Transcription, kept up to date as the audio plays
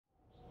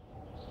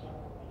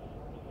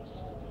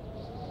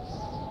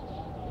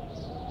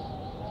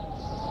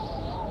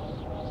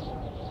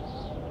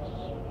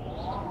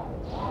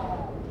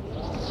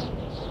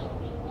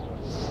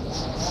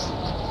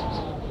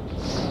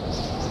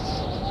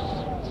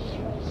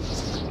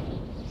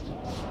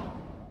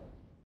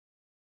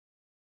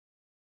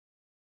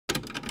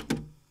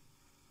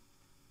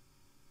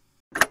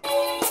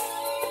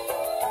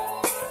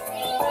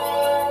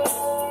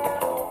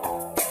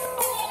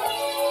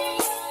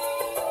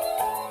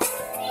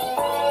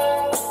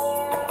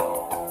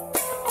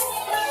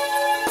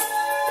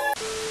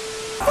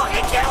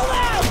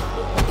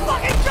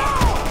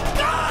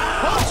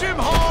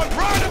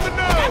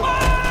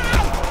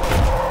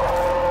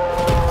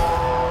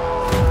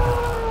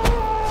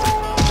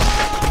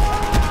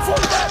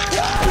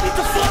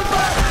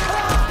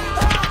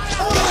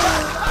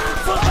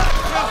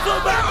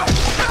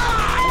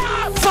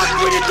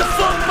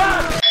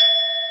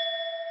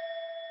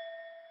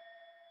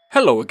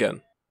Hello again.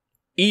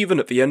 Even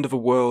at the end of a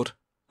world,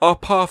 our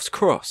paths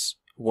cross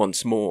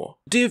once more.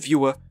 Dear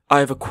viewer, I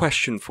have a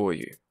question for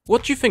you.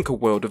 What do you think a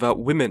world without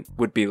women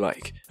would be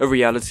like? A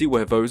reality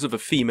where those of a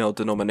female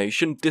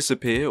denomination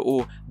disappear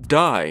or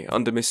die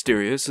under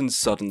mysterious and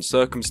sudden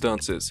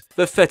circumstances.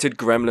 The fetid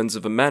gremlins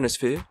of the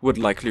manosphere would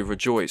likely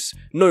rejoice.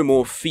 No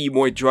more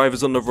femoid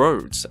drivers on the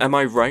roads, am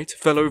I right,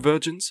 fellow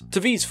virgins?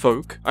 To these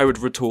folk, I would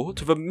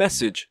retort with a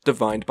message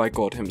divined by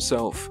God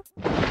himself.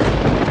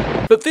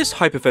 But this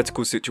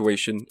hypothetical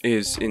situation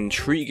is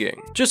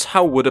intriguing. Just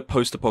how would a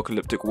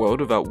post-apocalyptic world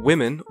without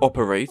women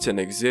operate and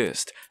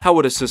exist? How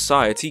would a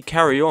society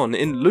carry on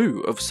in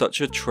lieu of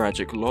such a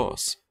tragic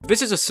loss?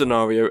 This is a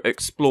scenario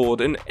explored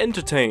and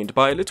entertained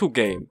by a little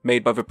game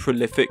made by the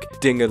prolific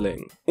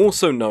Dingaling,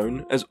 also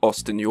known as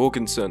Austin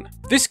Jorgensen.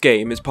 This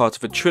game is part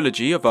of a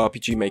trilogy of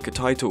RPG Maker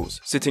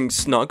titles, sitting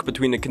snug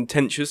between the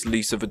contentious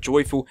Lisa the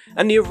Joyful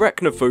and the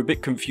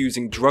arachnophobic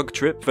confusing drug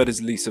trip that is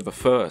Lisa the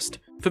First.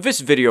 For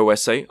this video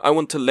essay, I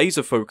want to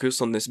laser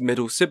focus on this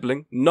middle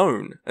sibling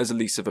known as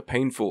Lisa the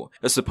Painful,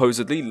 a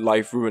supposedly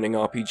life-ruining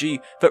RPG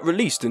that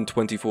released in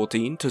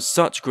 2014 to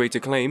such great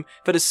acclaim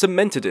that has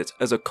cemented it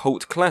as a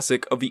cult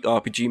classic of the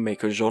RPG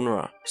Maker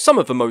genre. Some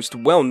of the most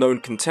well-known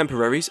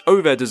contemporaries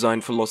owe their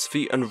design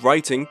philosophy and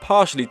writing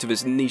partially to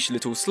this niche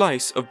little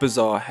slice of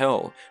bizarre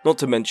hell, not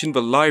to mention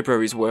the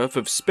library's worth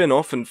of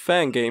spin-off and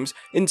fan games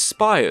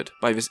inspired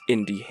by this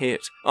indie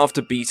hit.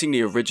 After beating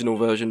the original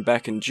version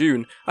back in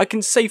June, I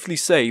can safely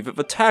say that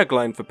the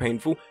tagline for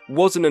Painful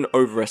wasn't an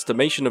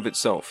overestimation of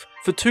itself.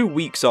 For 2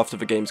 weeks after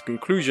the game's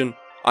conclusion,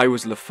 I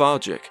was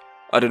lethargic.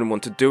 I didn't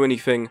want to do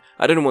anything,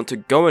 I didn't want to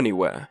go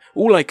anywhere.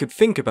 All I could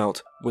think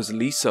about was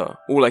Lisa.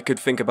 All I could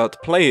think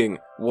about playing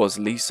was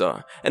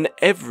Lisa. And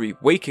every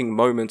waking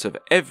moment of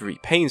every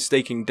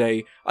painstaking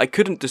day, I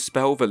couldn't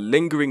dispel the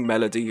lingering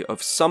melody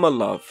of summer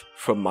love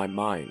from my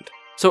mind.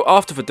 So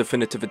after the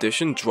definitive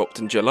edition dropped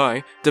in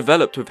July,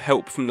 developed with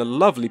help from the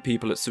lovely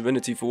people at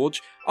Serenity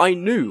Forge, I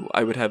knew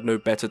I would have no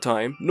better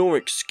time nor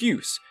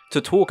excuse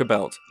to talk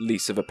about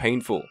Lisa the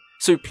Painful.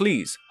 So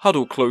please,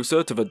 huddle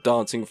closer to the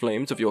dancing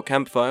flames of your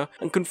campfire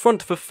and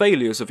confront the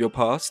failures of your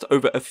past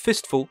over a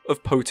fistful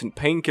of potent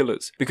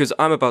painkillers, because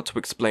I'm about to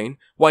explain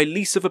why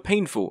Lisa the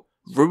Painful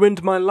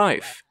ruined my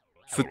life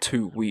for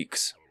 2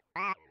 weeks.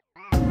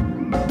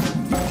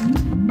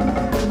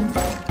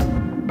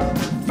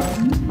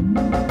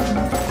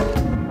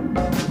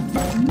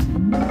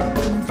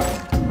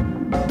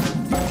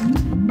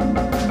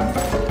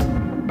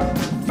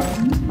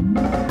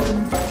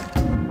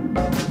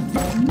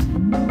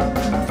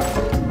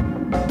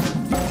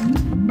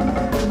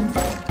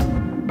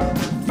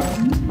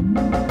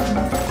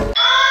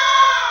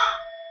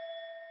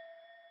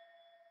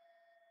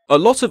 A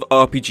lot of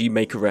RPG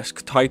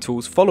Maker-esque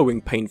titles following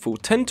Painful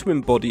tend to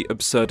embody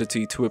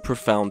absurdity to a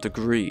profound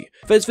degree.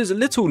 There's this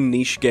little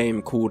niche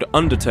game called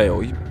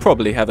Undertale, you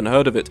probably haven't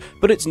heard of it,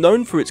 but it's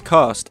known for its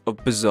cast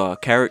of bizarre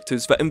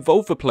characters that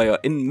involve the player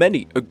in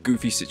many a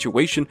goofy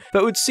situation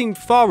that would seem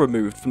far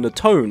removed from the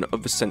tone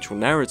of the central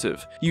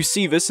narrative. You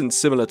see this in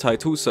similar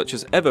titles such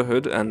as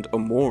Everhood and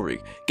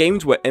Omori,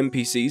 games where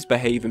NPCs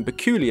behave in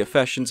peculiar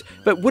fashions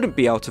that wouldn't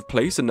be out of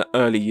place in the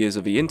early years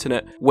of the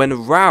internet, when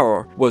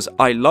Rauer was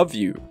I love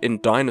you in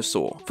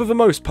Dinosaur. For the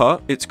most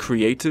part, it's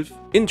creative,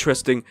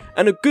 interesting,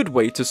 and a good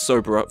way to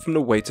sober up from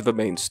the weight of a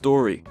main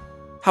story.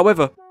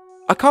 However,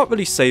 I can't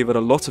really say that a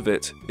lot of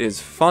it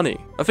is funny.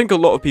 I think a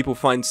lot of people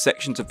find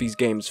sections of these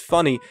games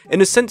funny in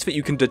the sense that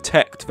you can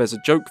detect there's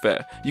a joke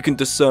there, you can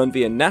discern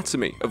the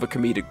anatomy of a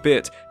comedic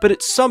bit, but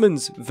it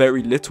summons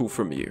very little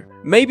from you.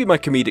 Maybe my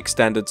comedic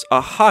standards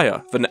are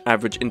higher than the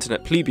average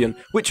internet plebeian,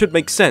 which would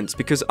make sense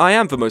because I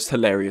am the most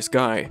hilarious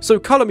guy. So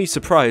colour me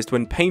surprised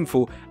when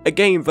Painful, a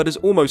game that is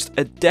almost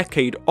a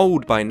decade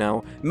old by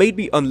now, made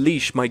me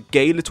unleash my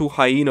gay little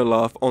hyena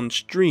laugh on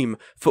stream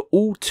for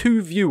all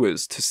 2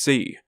 viewers to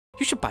see.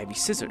 You should buy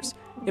these scissors.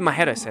 In my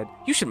head I said,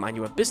 you should mind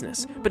your own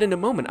business. But in a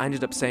moment I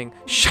ended up saying,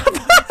 shut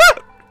up!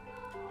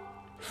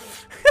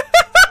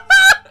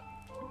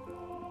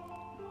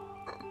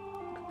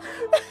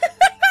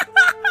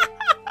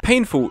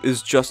 Painful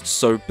is just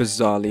so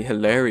bizarrely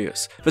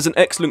hilarious. There's an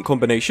excellent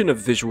combination of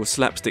visual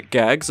slapstick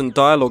gags and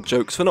dialogue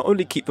jokes that not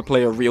only keep the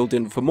player reeled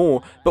in for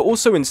more, but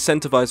also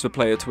incentivize the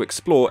player to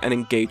explore and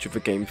engage with the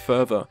game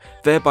further,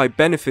 thereby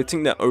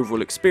benefiting their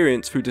overall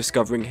experience through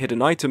discovering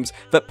hidden items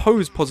that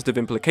pose positive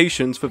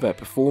implications for their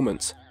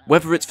performance.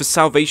 Whether it's the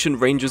Salvation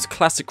Ranger's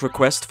classic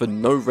request for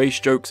no race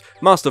jokes,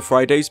 Master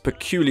Friday's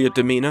peculiar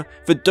demeanour,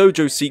 the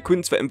dojo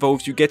sequence that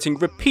involves you getting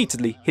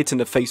repeatedly hit in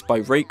the face by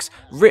rakes,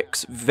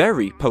 Rick's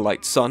very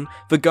polite son,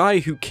 the guy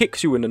who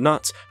kicks you in the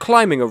nuts,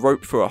 climbing a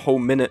rope for a whole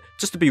minute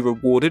just to be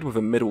rewarded with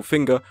a middle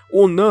finger,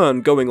 or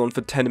Nern going on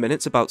for 10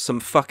 minutes about some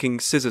fucking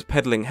scissors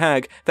peddling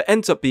hag that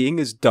ends up being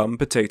his dumb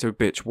potato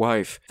bitch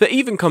wife. There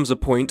even comes a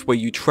point where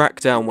you track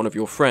down one of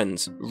your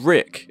friends,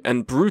 Rick,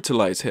 and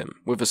brutalise him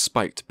with a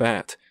spiked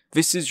bat.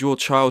 This is your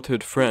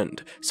childhood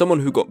friend, someone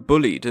who got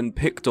bullied and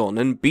picked on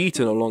and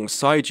beaten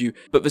alongside you,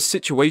 but the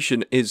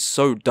situation is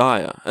so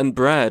dire and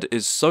Brad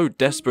is so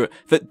desperate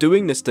that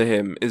doing this to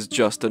him is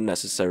just a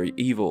necessary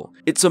evil.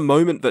 It's a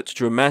moment that's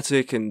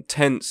dramatic and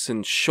tense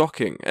and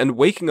shocking, and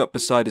waking up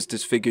beside his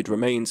disfigured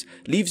remains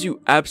leaves you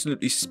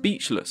absolutely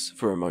speechless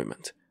for a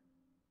moment.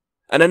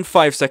 And then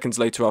 5 seconds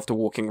later after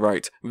walking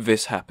right,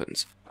 this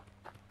happens.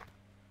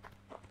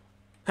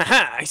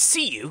 Haha, I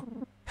see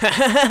you. Ha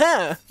ha ha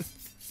ha.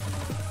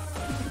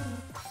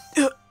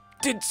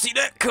 Didn't see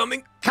that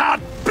coming.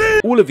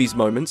 All of these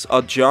moments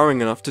are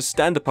jarring enough to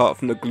stand apart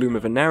from the gloom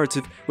of a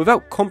narrative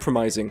without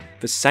compromising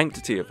the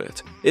sanctity of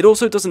it. It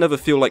also doesn't ever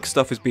feel like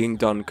stuff is being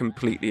done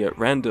completely at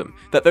random,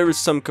 that there is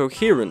some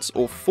coherence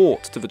or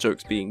thought to the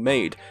jokes being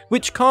made,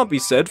 which can't be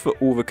said for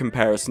all the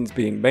comparisons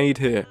being made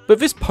here. But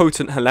this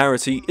potent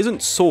hilarity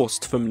isn't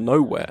sourced from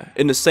nowhere,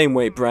 in the same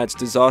way Brad's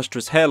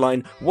disastrous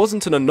hairline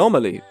wasn't an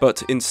anomaly,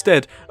 but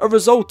instead a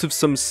result of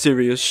some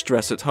serious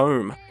stress at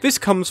home. This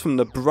comes from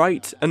the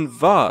bright and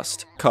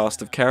vast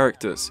cast of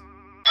characters.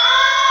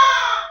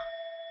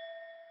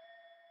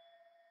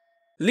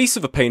 Lisa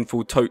the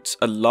Painful totes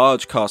a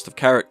large cast of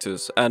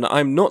characters, and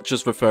I'm not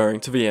just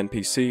referring to the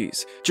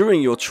NPCs.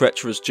 During your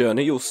treacherous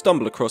journey, you'll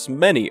stumble across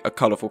many a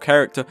colourful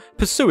character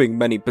pursuing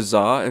many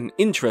bizarre and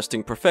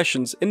interesting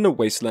professions in the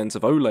wastelands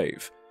of Olave.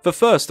 The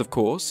first, of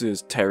course,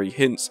 is Terry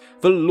Hintz,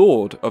 the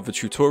lord of the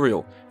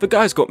tutorial. The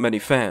guy's got many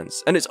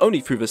fans, and it's only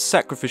through the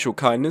sacrificial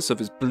kindness of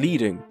his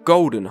bleeding,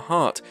 golden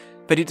heart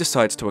that he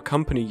decides to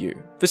accompany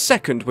you. The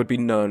second would be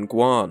Nern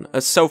Guan,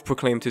 a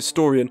self-proclaimed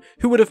historian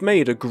who would have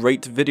made a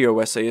great video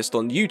essayist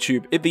on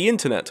YouTube if the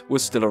internet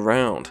was still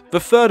around. The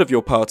third of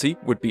your party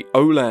would be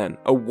Olan,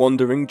 a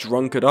wandering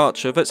drunkard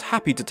archer that's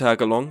happy to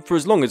tag along for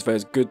as long as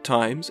there's good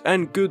times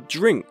and good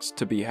drinks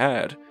to be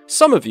had.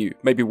 Some of you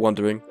may be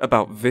wondering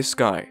about this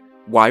guy.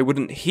 Why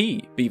wouldn't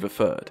he be the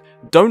third?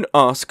 Don't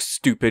ask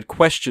stupid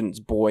questions,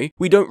 boy.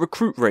 We don't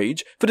recruit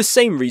rage for the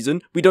same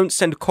reason we don't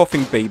send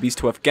coughing babies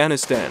to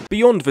Afghanistan.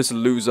 Beyond this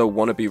loser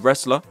wannabe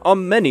wrestler are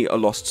many a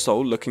lost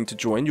soul looking to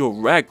join your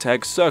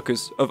ragtag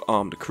circus of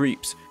armed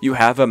creeps. You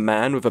have a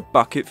man with a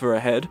bucket for a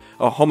head,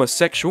 a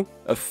homosexual,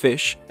 a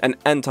fish, an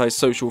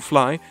antisocial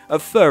fly, a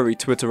furry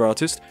Twitter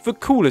artist, the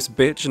coolest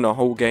bitch in the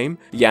whole game,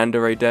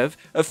 Yandere dev,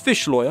 a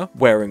fish lawyer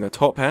wearing a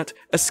top hat,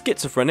 a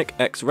schizophrenic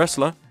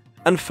ex-wrestler,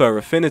 and Fur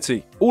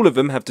Affinity. All of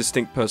them have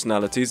distinct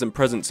personalities and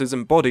presences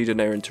embodied in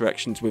their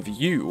interactions with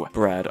you,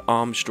 Brad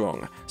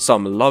Armstrong.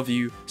 Some love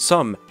you,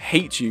 some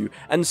hate you,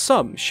 and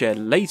some share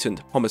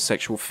latent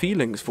homosexual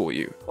feelings for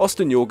you.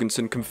 Austin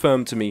Jorgensen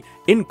confirmed to me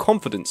in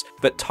confidence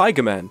that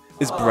Tiger Man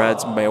is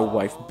Brad's male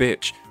wife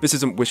bitch. This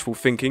isn't wishful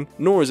thinking,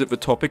 nor is it the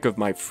topic of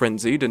my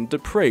frenzied and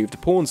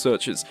depraved porn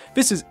searches.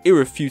 This is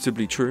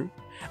irrefutably true.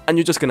 And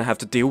you're just going to have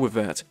to deal with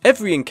that.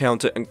 Every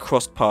encounter and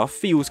crossed path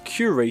feels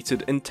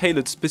curated and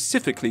tailored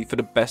specifically for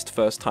the best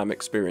first time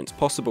experience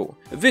possible.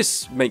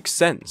 This makes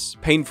sense.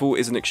 Painful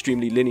is an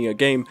extremely linear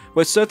game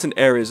where certain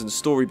areas and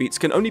story beats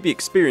can only be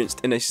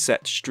experienced in a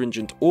set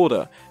stringent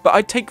order, but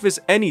I'd take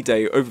this any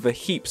day over the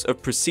heaps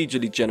of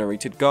procedurally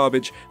generated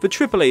garbage the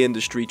AAA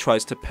industry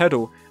tries to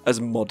peddle as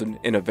modern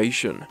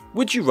innovation.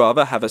 Would you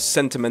rather have a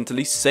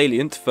sentimentally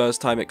salient first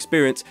time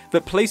experience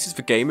that places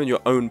the game in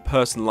your own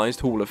personalized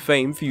hall of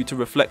fame for you to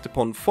reflect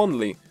upon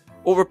fondly,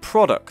 or a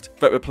product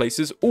that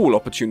replaces all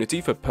opportunity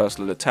for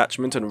personal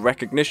attachment and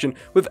recognition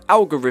with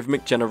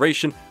algorithmic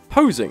generation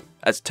posing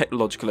as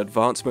technological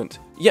advancement?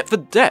 Yet the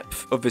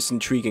depth of this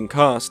intriguing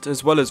cast,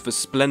 as well as the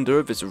splendor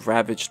of this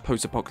ravaged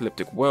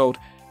post-apocalyptic world,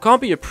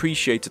 can't be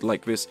appreciated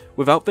like this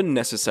without the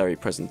necessary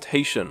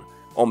presentation.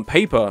 On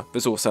paper,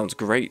 this all sounds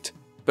great.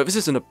 But this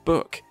isn't a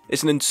book,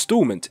 it's an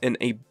installment in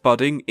a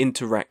budding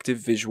interactive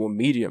visual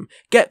medium.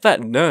 Get that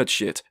nerd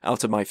shit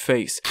out of my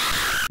face.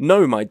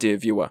 No, my dear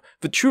viewer,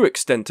 the true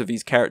extent of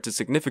these characters'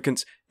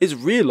 significance is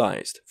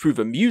realised through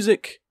the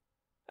music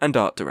and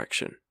art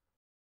direction.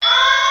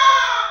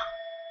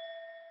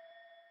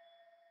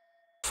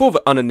 For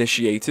the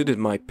uninitiated in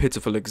my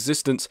pitiful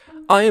existence,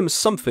 I am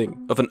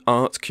something of an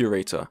art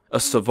curator, a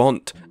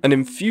savant, an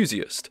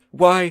enthusiast.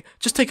 Why,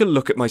 just take a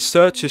look at my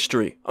search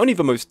history. Only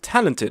the most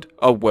talented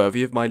are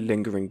worthy of my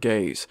lingering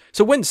gaze.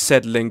 So when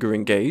said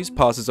lingering gaze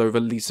passes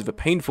over Lisa the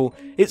Painful,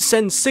 it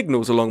sends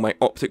signals along my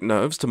optic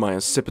nerves to my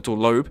occipital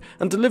lobe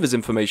and delivers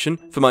information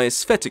for my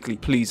aesthetically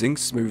pleasing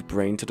smooth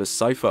brain to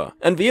decipher.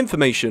 And the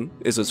information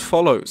is as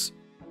follows.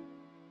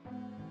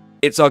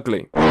 It's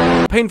ugly.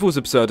 Painful's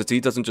absurdity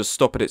doesn't just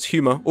stop at its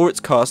humour or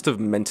its cast of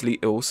mentally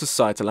ill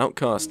societal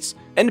outcasts.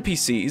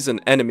 NPCs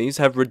and enemies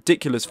have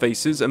ridiculous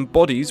faces and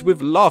bodies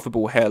with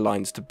laughable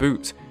hairlines to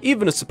boot.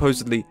 Even the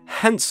supposedly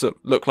handsome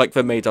look like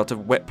they're made out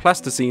of wet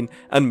plasticine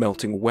and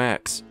melting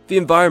wax. The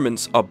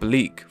environments are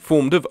bleak,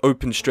 formed of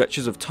open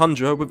stretches of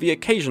tundra with the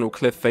occasional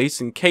cliff face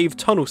and cave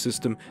tunnel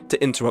system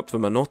to interrupt the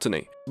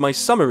monotony. My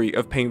summary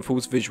of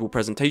Painful's visual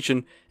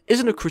presentation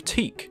isn't a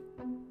critique,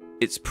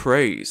 it's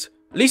praise.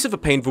 Lisa the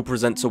Painful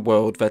presents a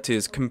world that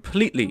is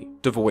completely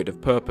devoid of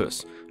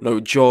purpose. No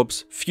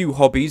jobs, few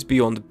hobbies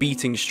beyond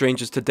beating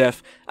strangers to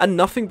death, and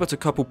nothing but a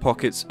couple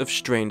pockets of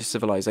strained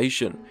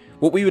civilization.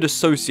 What we would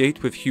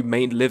associate with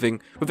humane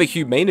living, with a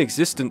humane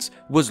existence,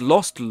 was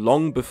lost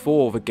long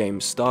before the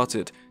game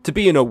started. To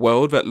be in a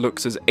world that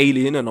looks as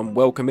alien and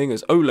unwelcoming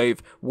as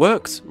Olave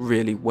works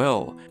really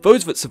well.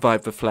 Those that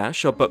survive the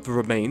Flash are but the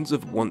remains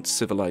of once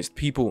civilized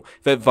people,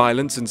 their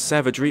violence and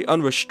savagery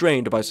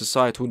unrestrained by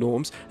societal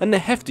norms and the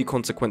hefty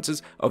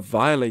consequences of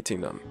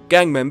violating them.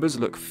 Gang members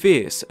look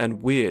fierce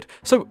and weird,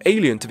 so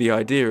alien to the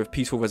idea of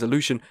peaceful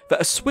resolution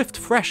that a swift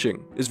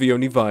thrashing is the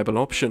only viable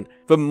option.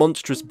 The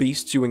monstrous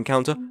beasts you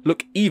encounter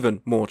look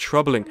even more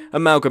troubling,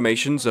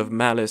 amalgamations of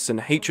malice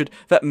and hatred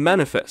that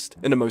manifest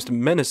in the most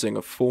menacing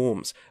of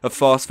forms. A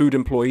fast food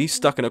employee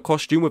stuck in a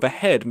costume with a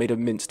head made of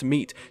minced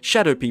meat,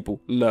 shadow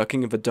people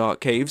lurking in the dark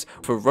caves,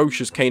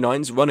 ferocious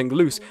canines running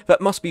loose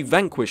that must be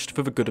vanquished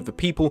for the good of the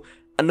people,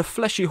 and the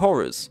fleshy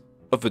horrors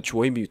of the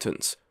joy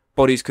mutants.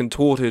 Bodies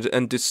contorted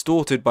and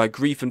distorted by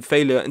grief and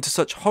failure into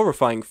such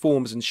horrifying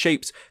forms and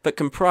shapes that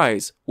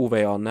comprise all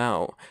they are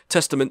now.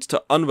 Testament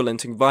to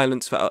unrelenting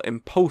violence that are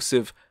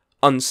impulsive,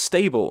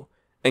 unstable,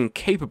 and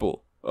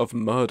capable of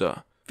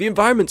murder. The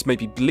environments may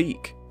be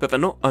bleak, but they're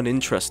not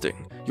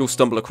uninteresting. You'll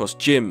stumble across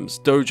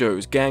gyms,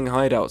 dojos, gang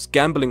hideouts,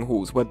 gambling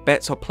halls where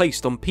bets are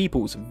placed on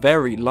people's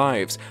very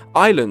lives,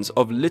 islands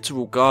of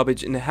literal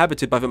garbage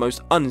inhabited by the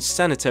most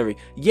unsanitary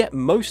yet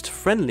most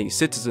friendly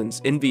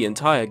citizens in the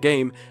entire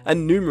game,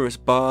 and numerous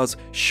bars,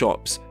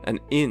 shops,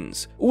 and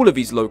inns. All of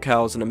these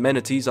locales and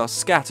amenities are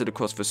scattered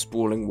across the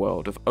sprawling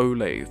world of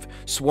Olave.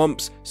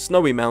 Swamps,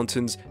 snowy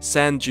mountains,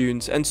 sand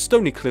dunes, and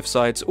stony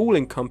cliffsides all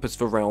encompass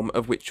the realm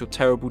of which your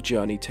terrible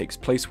journey takes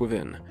place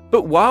within.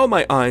 But while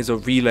my eyes are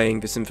relaying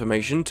this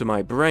information to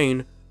my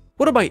brain,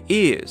 what are my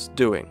ears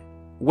doing?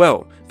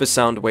 Well, the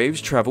sound waves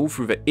travel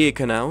through the ear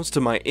canals to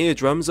my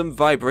eardrums and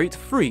vibrate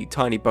 3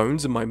 tiny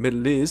bones in my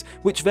middle ears,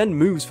 which then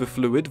moves the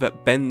fluid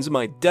that bends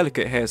my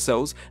delicate hair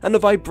cells, and the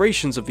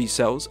vibrations of these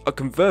cells are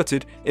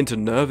converted into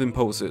nerve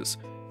impulses.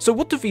 So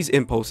what do these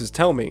impulses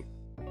tell me?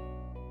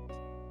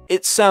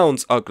 It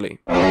sounds ugly.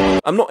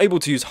 I'm not able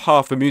to use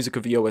half the music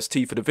of the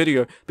OST for the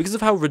video because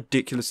of how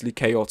ridiculously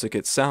chaotic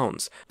it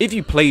sounds. If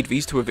you played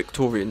these to a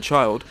Victorian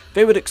child,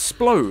 they would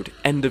explode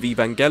End of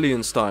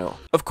Evangelion style.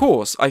 Of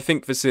course, I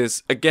think this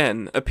is,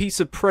 again, a piece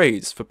of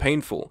praise for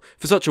Painful.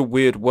 For such a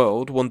weird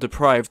world, one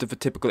deprived of the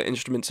typical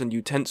instruments and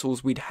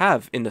utensils we'd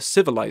have in the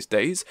civilized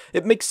days,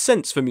 it makes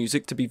sense for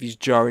music to be these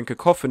jarring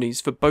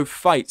cacophonies for both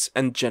fights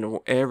and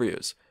general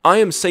areas. I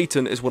Am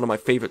Satan is one of my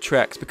favourite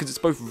tracks because it's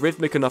both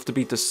rhythmic enough to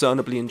be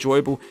discernibly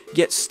enjoyable,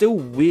 yet still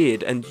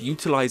weird and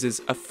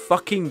utilises a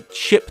fucking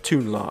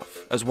chiptune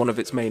laugh as one of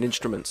its main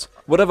instruments.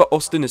 Whatever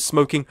Austin is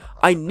smoking,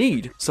 I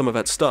need some of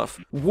that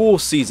stuff. War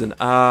Season,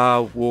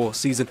 War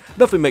Season.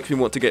 Nothing makes me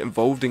want to get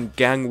involved in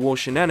gang war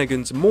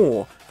shenanigans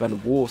more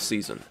than War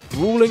Season.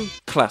 Ruling,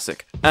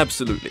 classic,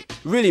 absolutely.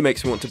 Really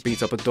makes me want to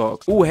beat up a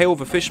dog. All Hail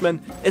the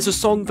Fishmen is a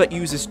song that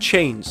uses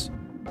chains.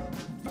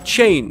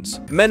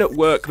 Chains. Men at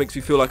Work makes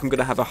me feel like I'm going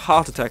to have a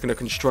heart attack in a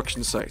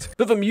construction site.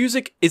 But the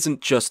music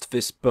isn't just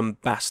this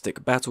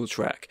bombastic battle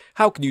track.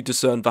 How can you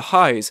discern the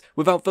highs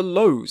without the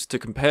lows to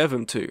compare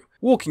them to?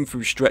 Walking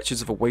through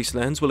stretches of the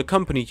wastelands will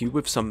accompany you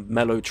with some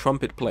mellow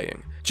trumpet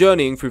playing.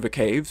 Journeying through the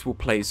caves will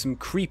play some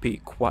creepy,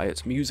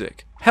 quiet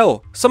music.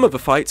 Hell, some of the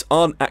fights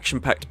aren't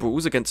action-packed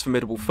brawls against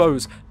formidable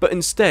foes, but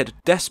instead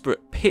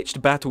desperate, pitched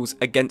battles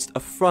against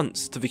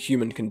affronts to the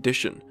human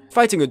condition.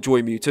 Fighting a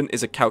joy mutant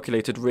is a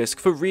calculated risk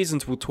for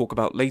reasons we'll talk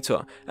about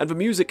later, and the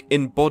music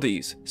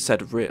embodies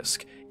said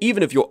risk.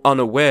 Even if you're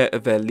unaware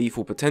of their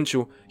lethal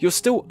potential, you're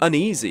still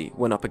uneasy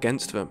when up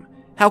against them.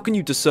 How can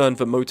you discern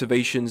the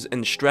motivations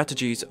and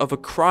strategies of a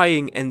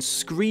crying and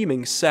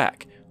screaming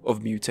sack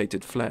of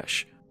mutated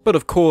flesh? But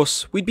of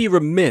course, we'd be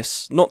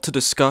remiss not to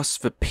discuss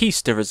the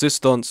piece de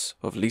resistance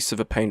of Lisa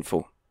the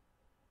Painful.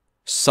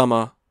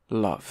 Summer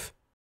Love.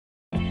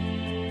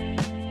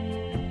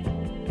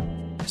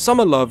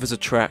 Summer Love is a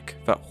track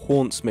that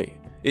haunts me.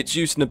 Its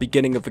use in the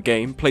beginning of the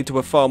game, played to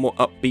a far more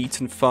upbeat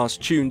and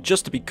fast tune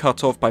just to be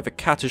cut off by the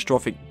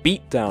catastrophic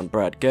beatdown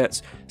Brad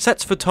gets,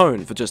 sets the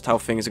tone for just how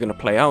things are going to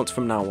play out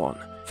from now on.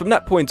 From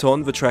that point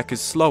on, the track is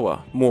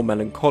slower, more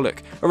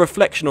melancholic, a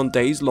reflection on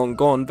days long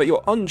gone that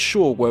you're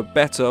unsure were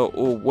better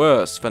or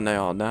worse than they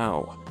are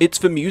now. It's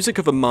the music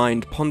of a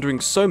mind pondering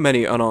so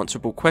many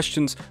unanswerable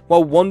questions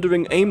while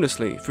wandering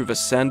aimlessly through the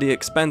sandy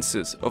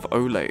expanses of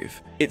Olave.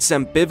 It's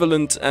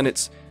ambivalent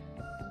and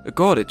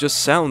God, it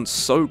just sounds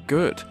so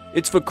good.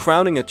 It's the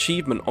crowning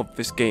achievement of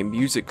this game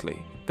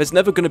musically. There's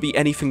never going to be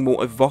anything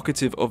more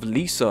evocative of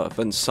Lisa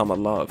than Summer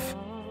Love.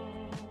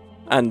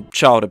 And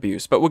child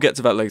abuse, but we'll get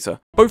to that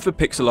later. Both the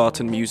pixel art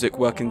and music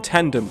work in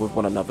tandem with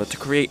one another to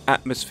create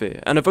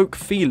atmosphere and evoke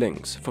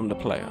feelings from the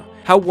player.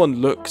 How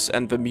one looks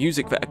and the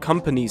music that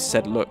accompanies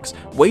said looks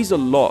weighs a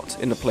lot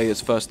in the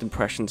player's first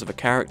impressions of a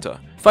character.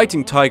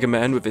 Fighting Tiger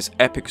Man with this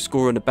epic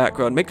score in the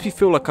background makes me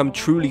feel like I'm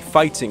truly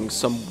fighting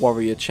some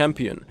warrior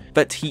champion.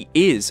 that he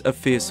is a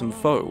fearsome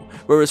foe,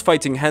 whereas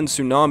fighting Han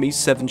Tsunami's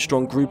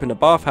 7-strong group in the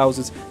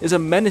bathhouses is a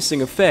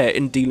menacing affair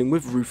in dealing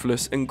with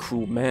ruthless and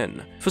cruel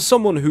men. For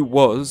someone who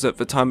was, at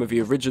the time of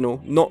the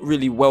original, not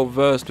really well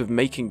versed with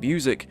making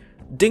music,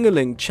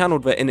 Dingaling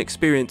channeled their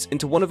inexperience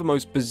into one of the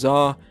most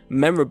bizarre,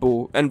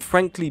 memorable, and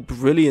frankly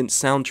brilliant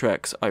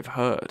soundtracks I've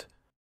heard.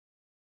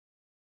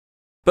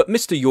 But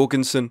Mr.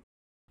 Jorgensen,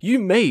 you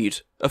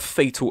made a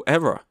fatal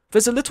error.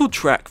 There's a little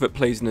track that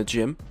plays in the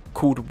gym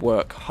called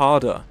Work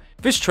Harder.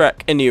 This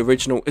track in the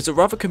original is a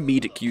rather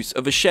comedic use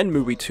of a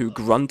Shenmue 2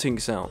 grunting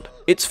sound.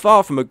 It's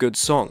far from a good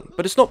song,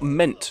 but it's not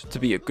meant to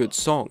be a good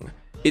song.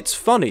 It's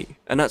funny,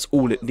 and that's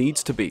all it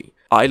needs to be.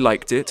 I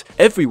liked it,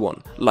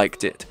 everyone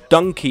liked it,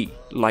 Donkey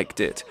liked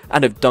it,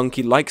 and if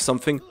Donkey likes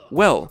something,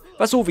 well,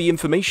 that's all the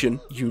information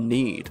you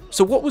need.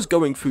 So what was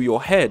going through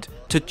your head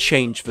to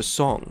change the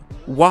song?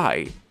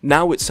 Why?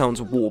 Now it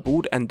sounds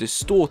warbled and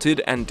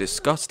distorted and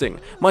disgusting.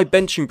 My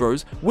benching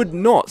bros would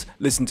not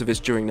listen to this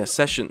during their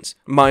sessions.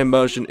 My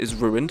immersion is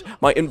ruined,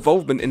 my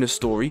involvement in the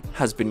story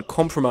has been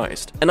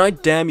compromised. And I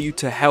damn you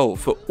to hell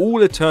for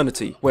all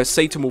eternity, where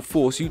Satan will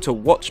force you to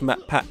watch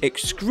MatPat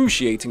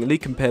excruciatingly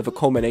compare the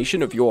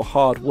culmination of your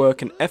hard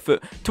work and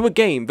effort to a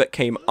game that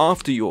came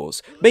after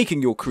yours,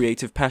 making your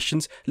creative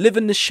passions live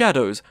in the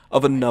shadows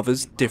of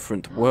another's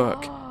different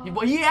work.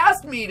 Well, he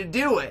asked me to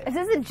do it. Is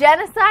this a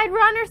genocide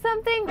run or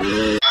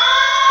something?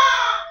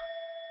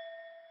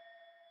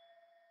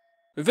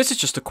 This is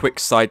just a quick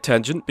side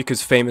tangent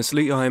because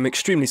famously I am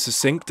extremely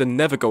succinct and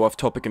never go off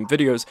topic in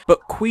videos,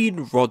 but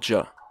Queen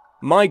Roger.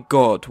 My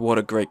god, what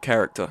a great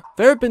character.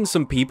 There have been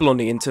some people on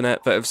the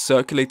internet that have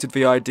circulated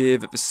the idea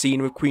that the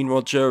scene with Queen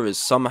Roger is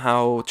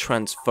somehow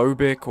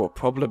transphobic or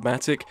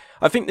problematic.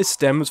 I think this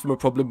stems from a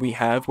problem we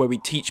have where we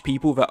teach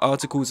people that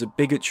articles of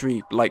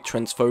bigotry, like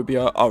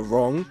transphobia, are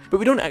wrong, but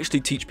we don't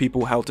actually teach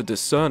people how to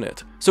discern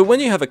it. So when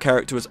you have a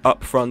character as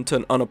upfront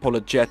and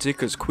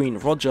unapologetic as Queen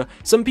Roger,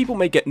 some people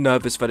may get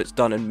nervous that it's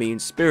done in mean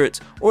spirit,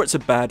 or it's a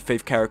bad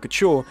faith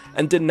caricature,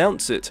 and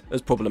denounce it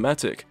as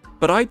problematic.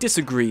 But I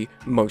disagree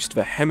most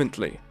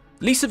vehemently.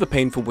 Lisa the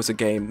Painful was a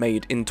game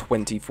made in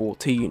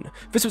 2014.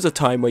 This was a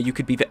time where you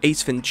could be the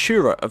Ace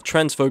Ventura of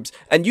transphobes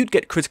and you'd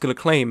get critical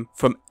acclaim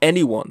from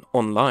anyone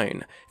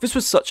online. This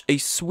was such a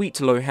sweet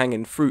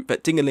low-hanging fruit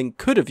that Dingaling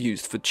could have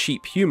used for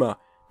cheap humour,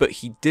 but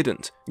he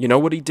didn't. You know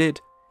what he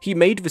did? He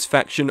made this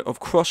faction of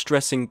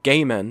cross-dressing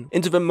gay men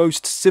into the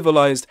most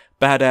civilized,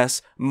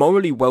 badass,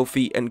 morally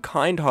wealthy, and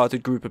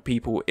kind-hearted group of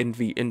people in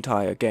the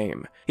entire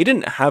game. He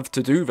didn't have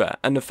to do that,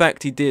 and the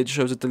fact he did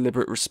shows a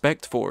deliberate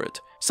respect for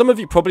it. Some of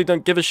you probably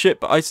don't give a shit,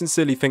 but I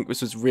sincerely think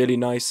this was really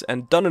nice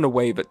and done in a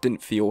way that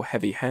didn't feel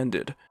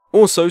heavy-handed.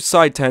 Also,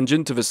 side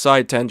tangent to the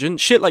side tangent,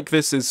 shit like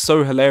this is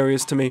so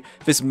hilarious to me.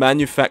 This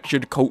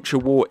manufactured culture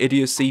war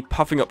idiocy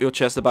puffing up your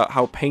chest about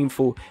how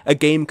painful a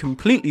game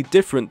completely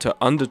different to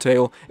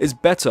Undertale is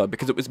better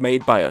because it was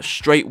made by a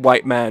straight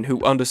white man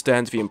who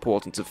understands the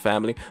importance of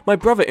family. My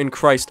brother in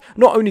Christ,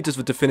 not only does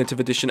the definitive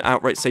edition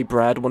outright say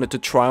Brad wanted to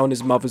try on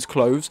his mother's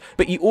clothes,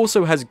 but he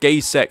also has gay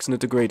sex in a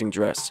degrading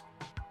dress.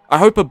 I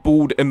hope a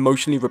bald,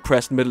 emotionally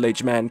repressed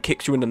middle-aged man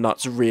kicks you in the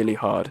nuts really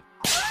hard.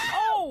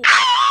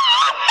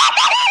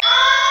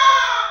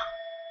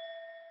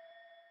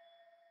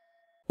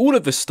 All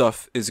of this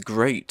stuff is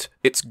great,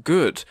 it's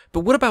good,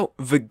 but what about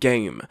the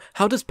game?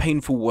 How does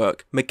Painful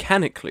work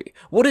mechanically?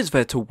 What is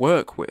there to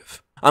work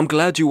with? I'm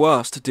glad you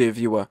asked, dear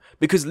viewer,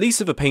 because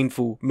Lisa the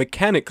Painful,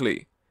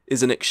 mechanically,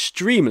 is an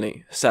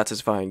extremely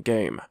satisfying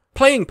game.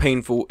 Playing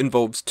Painful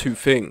involves two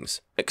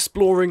things: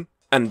 exploring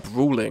and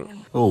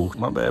brawling. Oh,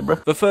 my bad, bro.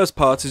 The first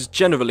part is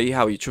generally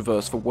how you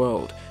traverse the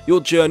world. Your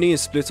journey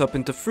is split up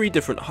into 3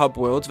 different hub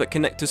worlds that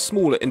connect to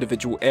smaller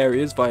individual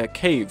areas via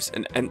caves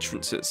and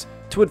entrances.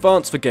 To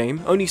advance the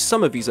game, only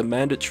some of these are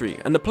mandatory,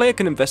 and the player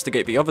can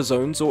investigate the other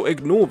zones or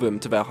ignore them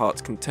to their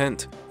heart's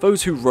content.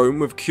 Those who roam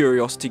with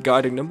curiosity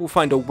guiding them will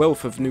find a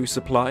wealth of new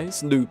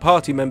supplies, new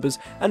party members,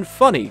 and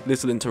funny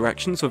little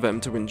interactions for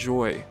them to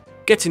enjoy.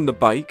 Getting the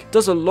bike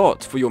does a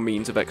lot for your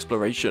means of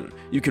exploration.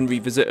 You can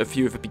revisit a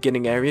few of the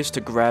beginning areas to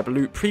grab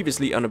loot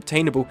previously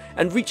unobtainable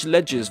and reach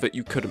ledges that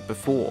you couldn't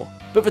before.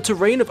 But the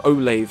terrain of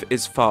Olave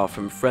is far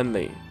from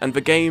friendly, and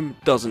the game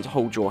doesn't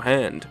hold your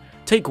hand.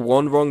 Take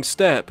one wrong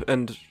step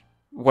and,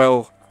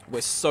 well,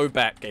 we're so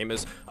back,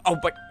 gamers. Oh,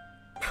 but...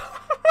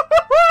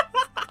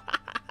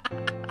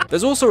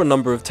 There's also a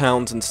number of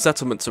towns and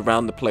settlements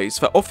around the place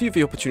that offer you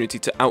the opportunity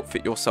to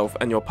outfit yourself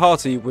and your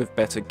party with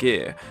better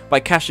gear. By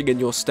cashing in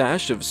your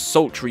stash of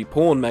sultry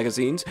porn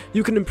magazines,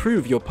 you can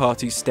improve your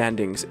party's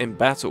standings in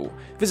battle.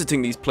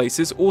 Visiting these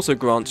places also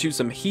grants you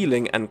some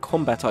healing and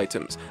combat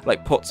items,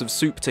 like pots of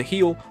soup to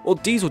heal, or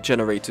diesel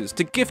generators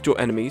to gift your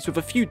enemies with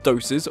a few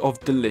doses of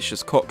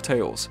delicious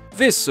cocktails.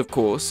 This, of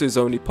course, is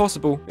only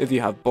possible if you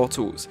have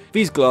bottles.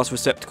 These glass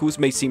receptacles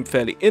may seem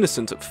fairly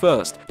innocent at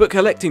first, but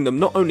collecting them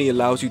not only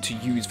allows you to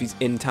use these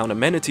in-town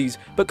amenities,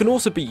 but can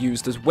also be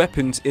used as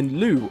weapons in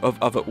lieu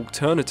of other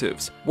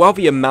alternatives. While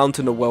the amount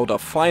in the world are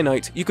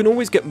finite, you can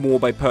always get more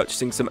by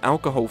purchasing some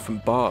alcohol from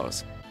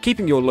bars.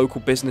 Keeping your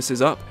local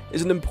businesses up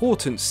is an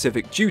important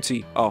civic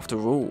duty after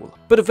all.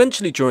 But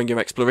eventually during your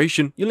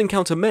exploration, you'll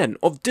encounter men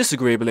of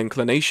disagreeable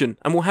inclination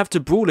and will have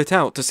to brawl it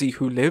out to see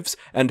who lives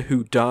and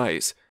who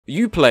dies.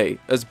 You play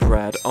as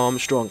Brad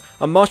Armstrong,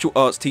 a martial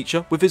arts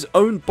teacher with his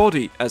own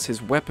body as his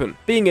weapon.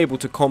 Being able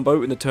to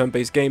combo in the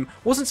turn-based game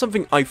wasn't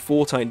something I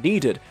thought I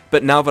needed,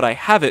 but now that I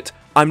have it,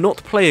 I'm not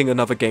playing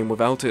another game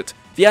without it.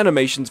 The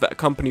animations that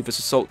accompany this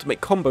assault make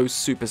combos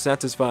super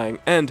satisfying,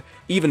 and,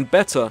 even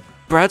better,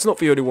 Brad's not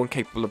the only one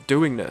capable of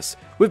doing this.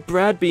 With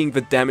Brad being the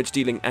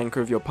damage-dealing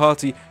anchor of your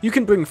party, you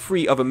can bring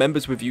 3 other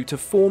members with you to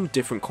form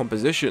different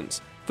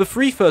compositions. The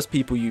 3 first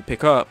people you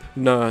pick up,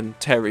 Nern,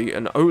 Terry,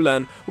 and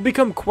Olan, will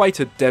become quite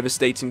a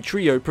devastating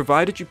trio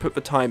provided you put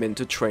the time in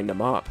to train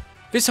them up.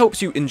 This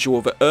helps you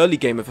endure the early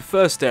game of the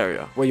first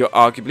area, where you're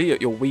arguably at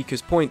your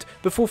weakest point,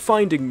 before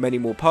finding many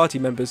more party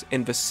members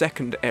in the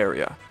second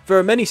area. There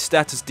are many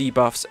status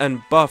debuffs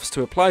and buffs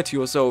to apply to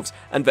yourselves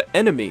and the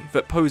enemy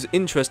that pose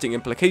interesting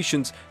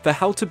implications for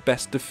how to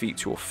best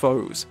defeat your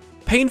foes.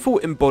 Painful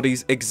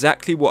embodies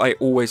exactly what I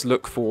always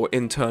look for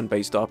in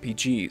turn-based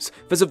RPGs.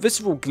 There's a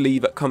visceral glee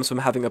that comes from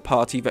having a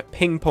party that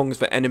ping-pongs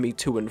the enemy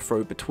to and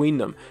fro between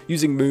them,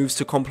 using moves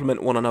to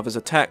complement one another's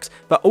attacks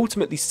that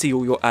ultimately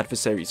seal your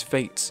adversary's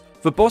fates.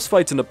 The boss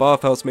fight in the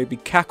bathhouse made me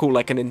cackle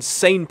like an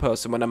insane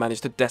person when I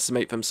managed to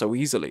decimate them so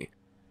easily.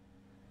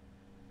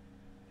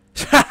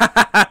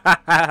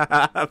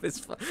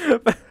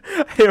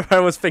 Here I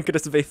was thinking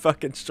this would be a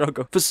fucking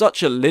struggle. For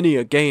such a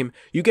linear game,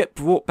 you get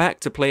brought back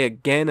to play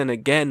again and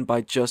again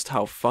by just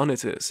how fun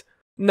it is.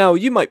 Now,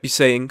 you might be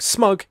saying,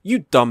 Smug, you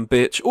dumb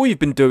bitch, all you've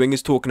been doing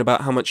is talking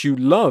about how much you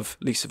love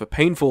Lisa the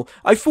Painful.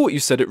 I thought you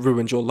said it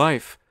ruined your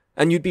life.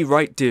 And you'd be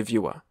right, dear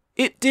viewer.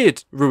 It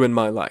did ruin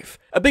my life.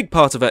 A big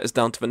part of that is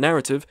down to the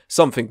narrative,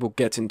 something we'll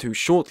get into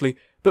shortly,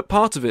 but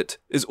part of it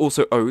is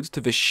also owed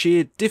to the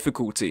sheer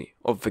difficulty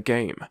of the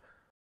game.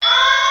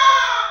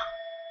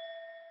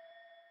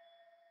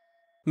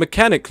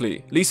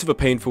 Mechanically, Lisa the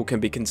Painful can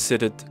be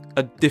considered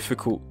a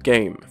difficult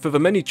game for the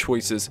many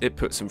choices it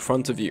puts in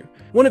front of you.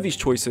 One of these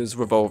choices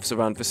revolves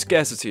around the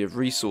scarcity of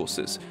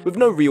resources. With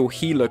no real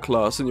healer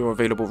class in your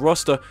available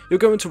roster, you're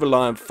going to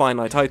rely on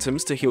finite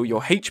items to heal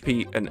your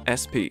HP and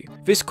SP.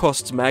 This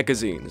costs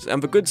magazines,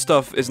 and the good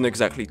stuff isn't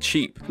exactly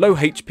cheap. Low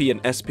HP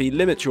and SP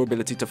limit your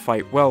ability to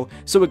fight well,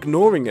 so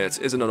ignoring it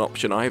isn't an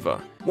option either.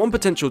 One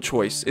potential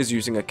choice is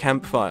using a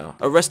campfire,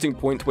 a resting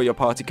point where your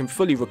party can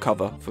fully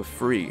recover for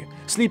free.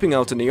 Sleeping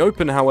out in the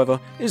open, however,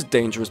 is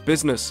dangerous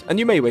business, and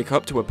you may wake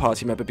up to a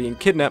party member being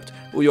kidnapped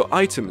or your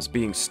items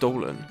being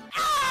stolen.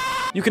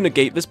 You can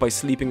negate this by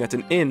sleeping at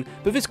an inn,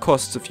 but this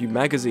costs a few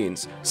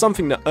magazines,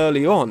 something that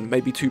early on may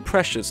be too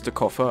precious to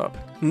cough up.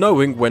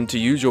 Knowing when to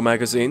use your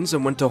magazines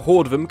and when to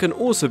hoard them can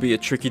also be a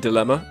tricky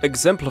dilemma,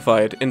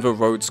 exemplified in the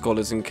Rhodes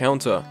Scholars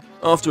encounter.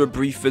 After a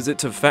brief visit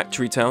to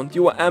Factory Town,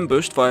 you are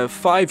ambushed by a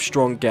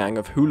 5-strong gang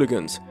of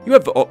hooligans. You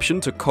have the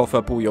option to cough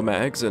up all your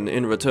mags, and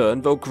in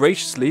return, they'll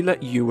graciously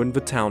let you and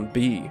the town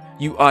be.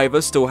 You either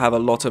still have a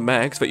lot of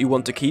mags that you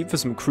want to keep for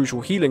some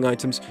crucial healing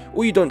items,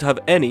 or you don't have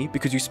any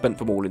because you spent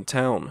them all in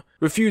town.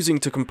 Refusing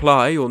to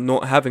comply or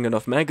not having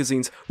enough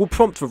magazines will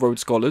prompt the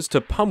Rhodes Scholars to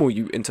pummel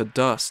you into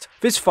dust.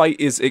 This fight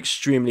is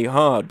extremely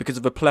hard because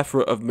of the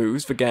plethora of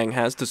moves the gang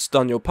has to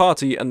stun your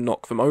party and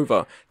knock them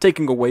over,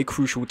 taking away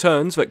crucial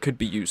turns that could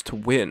be used to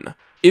win.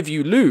 If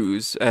you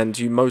lose, and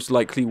you most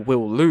likely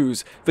will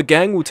lose, the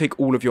gang will take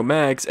all of your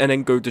mags and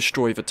then go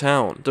destroy the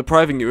town,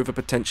 depriving you of a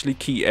potentially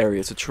key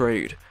area to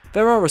trade.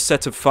 There are a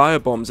set of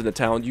firebombs in the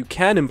town you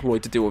can employ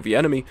to deal with the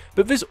enemy,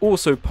 but this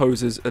also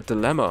poses a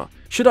dilemma.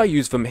 Should I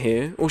use them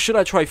here, or should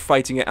I try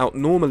fighting it out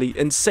normally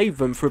and save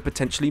them for a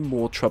potentially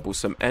more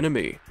troublesome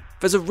enemy?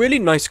 There's a really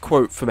nice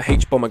quote from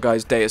H-Bomber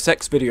Guy's Deus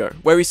Ex video,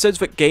 where he says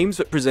that games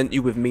that present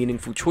you with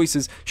meaningful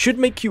choices should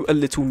make you a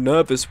little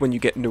nervous when you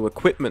get new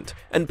equipment,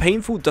 and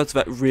Painful does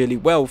that really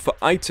well for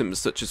items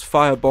such as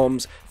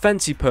firebombs,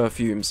 fancy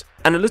perfumes,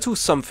 and a little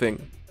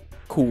something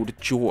called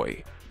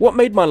joy. What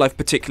made my life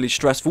particularly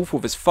stressful for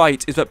this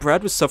fight is that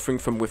Brad was suffering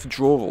from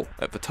withdrawal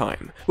at the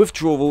time.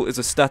 Withdrawal is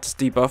a status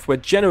debuff where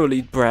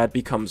generally Brad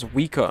becomes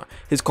weaker.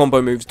 His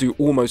combo moves do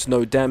almost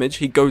no damage,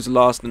 he goes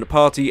last in the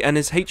party, and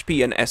his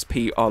HP and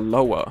SP are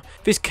lower.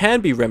 This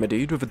can be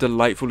remedied with a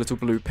delightful little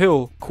blue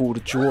pill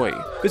called Joy.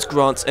 This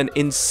grants an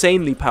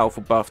insanely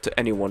powerful buff to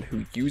anyone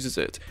who uses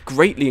it,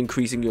 greatly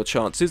increasing your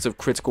chances of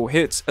critical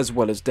hits as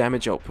well as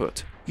damage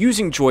output.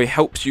 Using Joy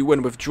helps you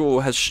when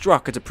withdrawal has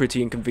struck at a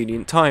pretty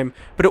inconvenient time,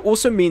 but it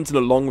also means in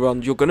the long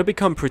run you're going to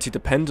become pretty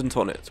dependent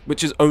on it,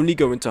 which is only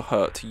going to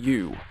hurt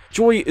you.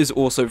 Joy is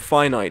also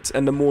finite,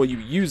 and the more you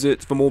use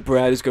it, the more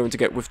Brad is going to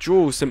get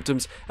withdrawal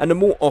symptoms, and the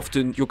more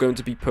often you're going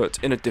to be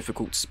put in a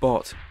difficult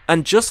spot.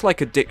 And just like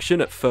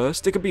addiction at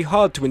first, it can be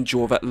hard to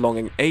endure that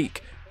longing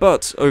ache,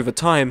 but over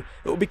time,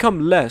 it will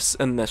become less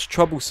and less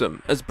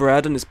troublesome as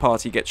Brad and his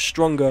party get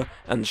stronger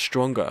and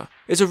stronger.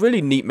 It's a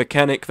really neat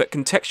mechanic that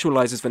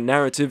contextualizes the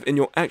narrative in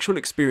your actual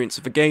experience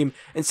of the game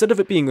instead of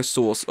it being a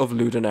source of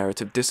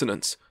ludonarrative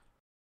dissonance.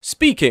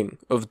 Speaking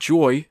of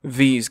joy,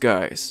 these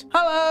guys.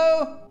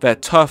 Hello! They're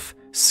tough,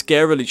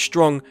 scarily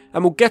strong,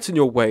 and will get in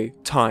your way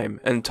time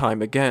and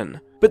time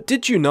again. But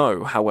did you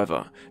know,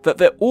 however, that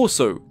they're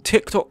also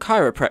TikTok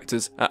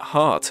chiropractors at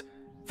heart?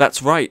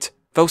 That's right,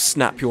 they'll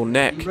snap your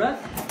neck.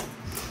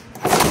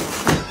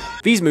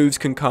 These moves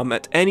can come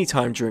at any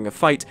time during a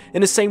fight, in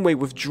the same way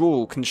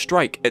withdrawal can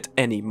strike at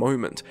any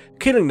moment.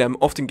 Killing them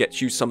often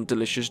gets you some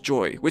delicious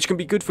joy, which can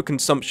be good for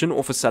consumption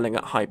or for selling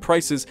at high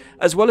prices,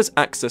 as well as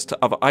access to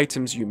other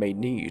items you may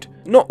need.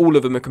 Not all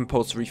of them are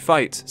compulsory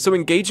fights, so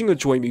engaging a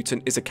joy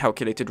mutant is a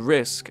calculated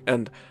risk,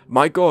 and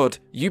my god,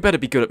 you better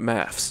be good at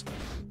maths.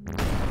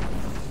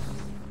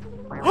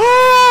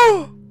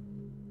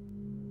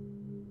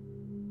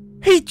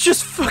 He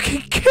just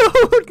fucking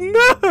killed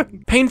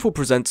none! Painful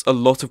presents a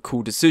lot of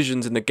cool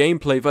decisions in the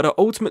gameplay that are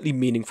ultimately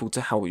meaningful to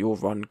how your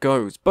run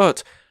goes,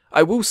 but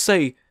I will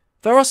say,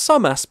 there are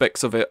some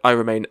aspects of it I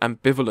remain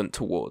ambivalent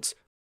towards.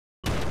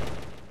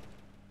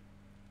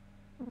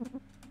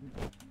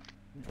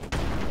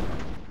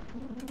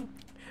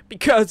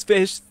 Because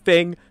this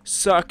thing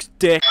sucks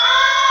dick.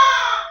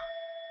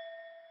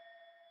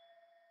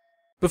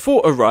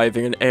 Before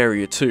arriving in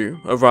Area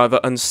 2, a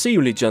rather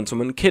unseemly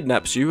gentleman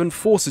kidnaps you and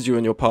forces you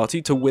and your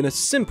party to win a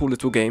simple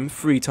little game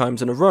 3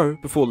 times in a row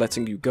before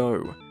letting you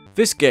go.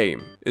 This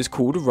game is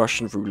called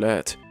Russian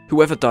Roulette.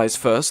 Whoever dies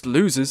first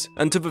loses,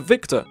 and to the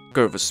victor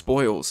go the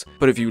spoils.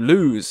 But if you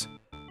lose,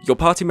 your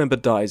party member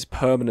dies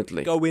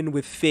permanently. Go in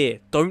with fear.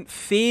 Don't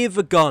fear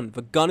the gun.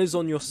 The gun is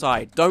on your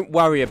side. Don't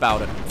worry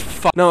about it.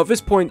 Now at this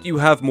point you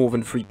have more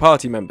than 3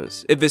 party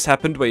members. If this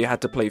happened where you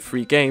had to play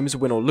 3 games,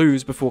 win or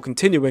lose, before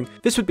continuing,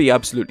 this would be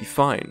absolutely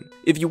fine.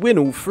 If you win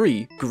all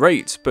 3,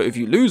 great, but if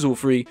you lose all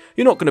 3,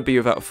 you're not going to be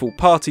without a full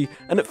party,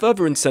 and it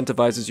further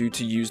incentivizes you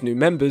to use new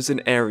members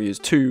in areas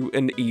 2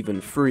 and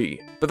even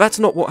 3. But that's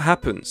not what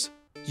happens.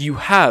 You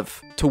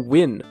have to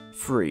win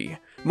 3.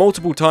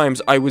 Multiple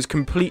times I was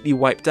completely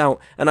wiped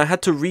out and I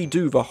had to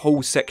redo the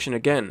whole section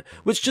again,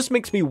 which just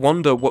makes me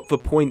wonder what the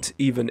point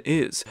even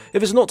is.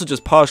 If it's not to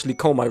just partially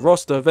cull my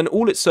roster, then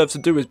all it serves to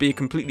do is be a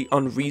completely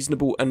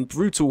unreasonable and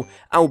brutal,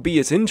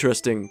 albeit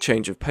interesting,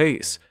 change of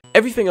pace.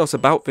 Everything else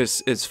about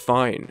this is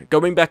fine.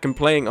 Going back and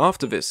playing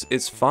after this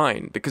is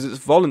fine, because it's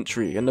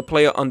voluntary and the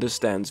player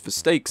understands the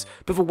stakes,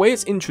 but the way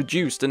it's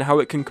introduced and how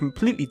it can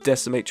completely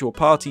decimate your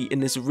party in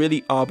this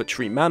really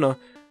arbitrary manner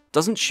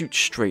doesn't shoot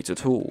straight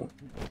at all.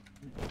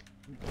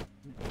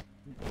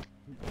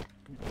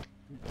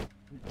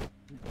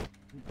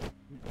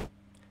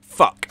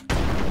 Fuck.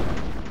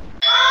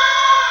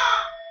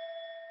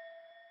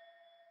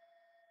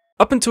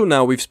 Up until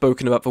now we've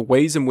spoken about the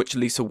ways in which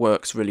Lisa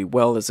works really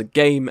well as a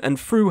game and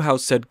through how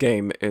said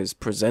game is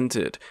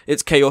presented.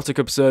 Its chaotic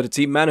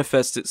absurdity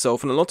manifests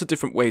itself in a lot of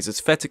different ways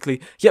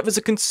aesthetically, yet there's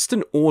a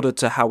consistent order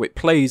to how it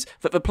plays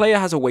that the player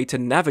has a way to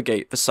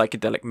navigate the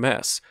psychedelic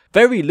mess.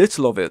 Very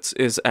little of it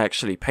is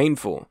actually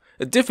painful.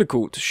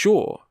 Difficult,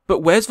 sure, but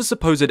where's the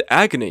supposed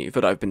agony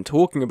that I've been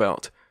talking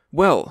about?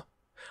 Well,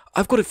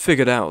 I've got it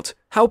figured out.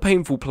 How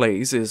Painful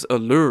plays is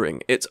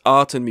alluring, its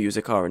art and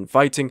music are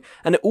inviting,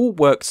 and it all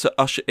works to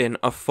usher in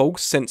a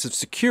false sense of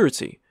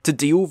security, to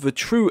deal the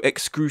true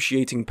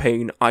excruciating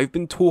pain I've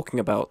been talking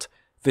about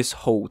this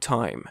whole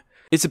time.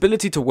 Its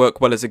ability to work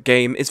well as a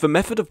game is the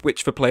method of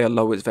which the player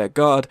lowers their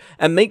guard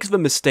and makes the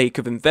mistake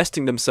of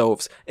investing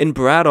themselves in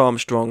Brad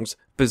Armstrong's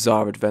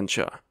bizarre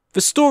adventure.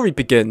 The story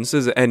begins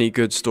as any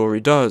good story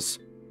does.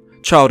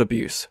 Child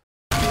abuse.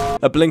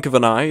 A blink of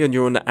an eye and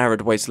you're in the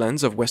arid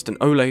wastelands of Western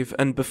Olave,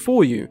 and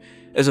before you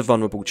is a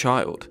vulnerable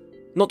child.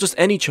 Not just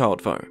any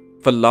child though,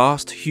 the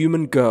last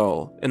human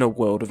girl in a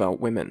world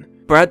without women.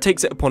 Brad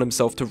takes it upon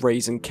himself to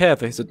raise and care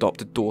for his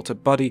adopted daughter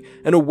Buddy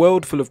in a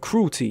world full of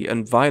cruelty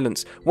and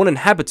violence, one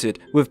inhabited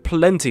with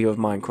plenty of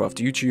Minecraft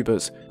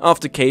YouTubers.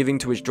 After caving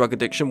to his drug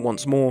addiction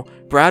once more,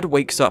 Brad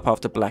wakes up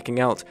after blacking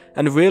out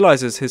and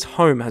realizes his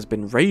home has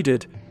been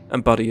raided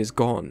and Buddy is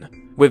gone.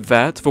 With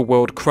that, the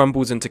world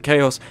crumbles into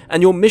chaos,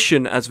 and your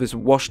mission as this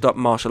washed-up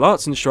martial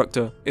arts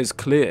instructor is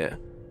clear.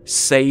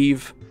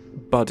 Save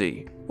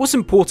Buddy. What's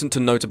important to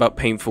note about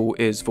Painful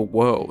is the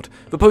world.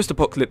 The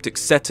post-apocalyptic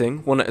setting,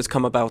 one that has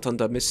come about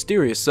under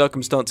mysterious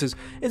circumstances,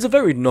 is a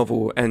very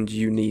novel and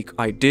unique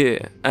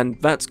idea, and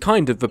that's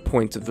kind of the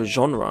point of the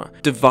genre,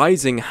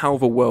 devising how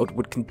the world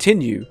would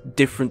continue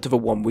different to the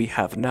one we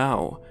have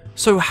now.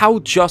 So how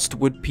just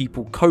would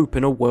people cope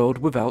in a world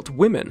without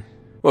women?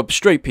 Well,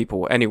 straight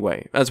people,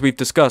 anyway. As we've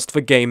discussed,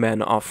 the gay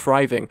men are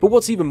thriving, but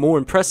what's even more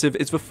impressive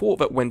is the thought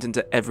that went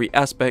into every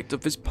aspect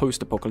of this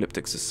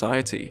post-apocalyptic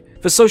society.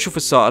 The social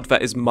facade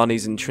that is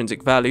money's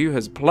intrinsic value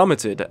has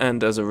plummeted,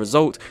 and as a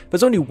result,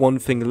 there's only one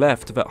thing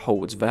left that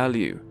holds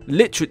value.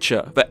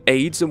 Literature that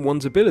aids in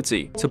one's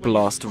ability to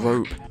blast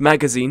rope.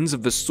 Magazines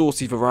of the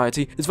saucy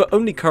variety is the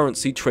only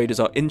currency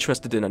traders are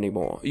interested in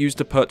anymore, used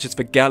to purchase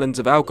the gallons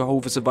of alcohol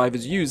the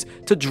survivors use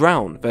to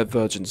drown their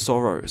virgin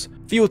sorrows.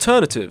 The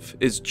alternative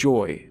is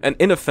joy. An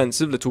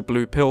inoffensive little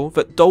blue pill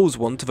that dulls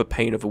one to the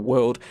pain of a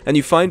world, and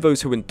you find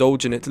those who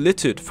indulge in it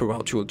littered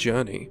throughout your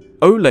journey.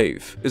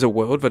 Olave is a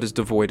world that is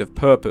devoid of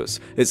purpose,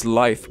 its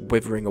life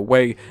withering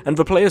away, and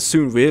the player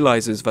soon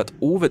realizes that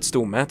all that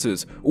still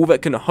matters, all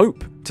that can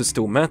hope to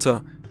still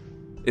matter,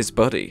 is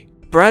Buddy.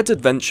 Brad's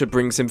adventure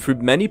brings him through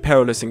many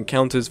perilous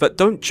encounters that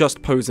don't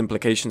just pose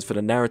implications for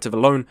the narrative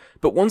alone,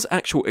 but one's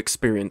actual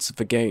experience of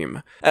the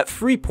game. At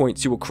 3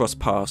 points you will cross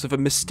paths with a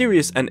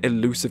mysterious and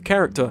elusive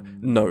character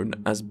known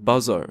as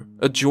Buzzo,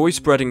 a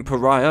joy-spreading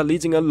pariah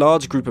leading a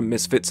large group of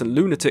misfits and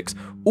lunatics,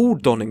 all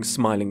donning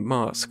smiling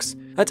masks.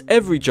 At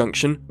every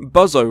junction,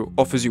 Buzzo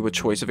offers you a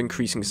choice of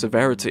increasing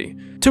severity.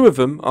 2 of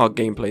them are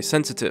gameplay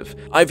sensitive.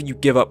 Either you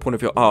give up one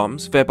of your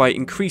arms, thereby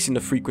increasing the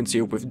frequency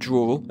of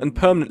withdrawal and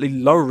permanently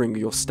lowering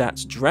your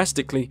stats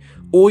drastically,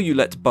 or you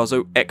let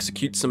Buzzo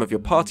execute some of your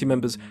party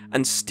members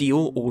and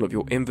steal all of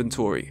your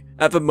inventory.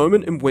 At the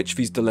moment in which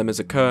these dilemmas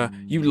occur,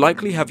 you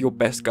likely have your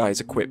best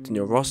guys equipped in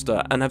your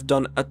roster and have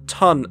done a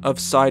ton of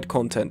side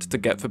content to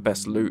get the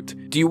best loot.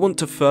 Do you want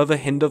to further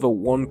hinder the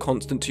one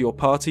constant to your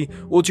party,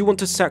 or do you want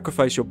to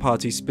sacrifice your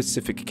party's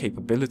specific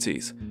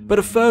capabilities? But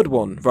a third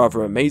one,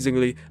 rather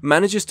amazingly,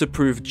 manages to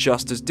prove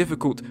just as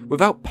difficult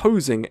without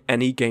posing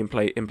any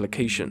gameplay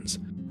implications.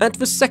 At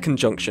the second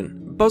junction,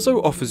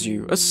 Buzzo offers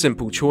you a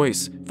simple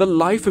choice: the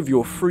life of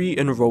your 3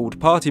 enrolled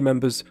party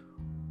members,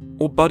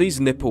 or Buddy's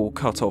nipple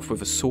cut off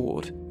with a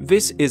sword.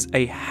 This is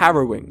a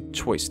harrowing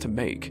choice to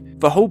make.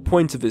 The whole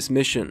point of this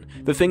mission,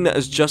 the thing that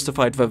has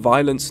justified the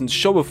violence and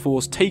show of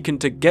force taken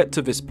to get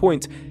to this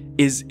point,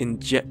 is in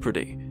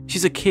jeopardy.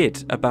 She's a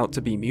kid about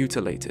to be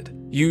mutilated,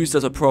 used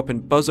as a prop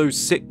in Buzzo's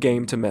sick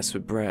game to mess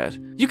with Brad.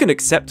 You can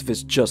accept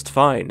this just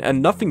fine,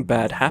 and nothing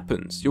bad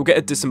happens. You'll get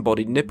a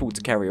disembodied nipple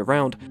to carry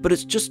around, but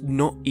it's just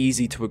not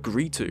easy to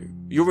agree to.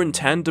 You're in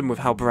tandem with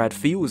how Brad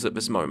feels at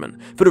this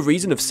moment. For the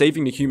reason of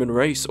saving the human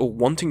race, or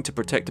wanting to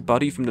protect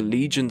Buddy from the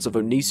legions of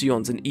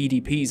Onisions and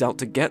EDPs out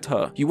to get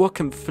her, you are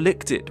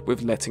conflicted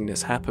with letting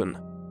this happen.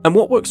 And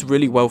what works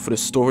really well for the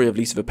story of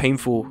Lisa the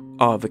Painful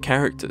are the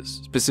characters,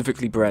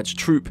 specifically Brad's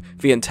troop,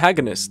 the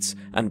antagonists,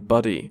 and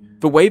Buddy.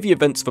 The way the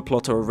events of the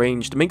plot are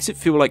arranged makes it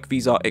feel like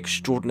these are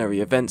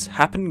extraordinary events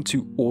happening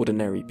to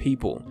ordinary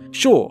people.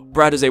 Sure,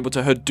 Brad is able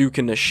to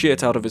Hadouken the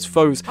shit out of his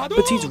foes,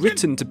 but he's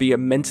written to be a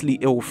mentally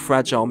ill,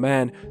 fragile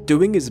man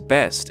doing his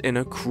best in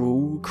a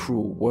cruel,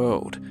 cruel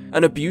world.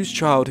 An abused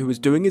child who is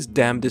doing his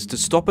damnedest to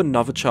stop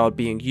another child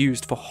being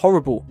used for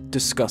horrible,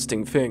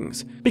 disgusting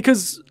things.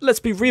 Because,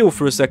 let's be real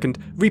for a second,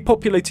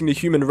 repopulating the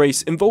human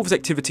race involves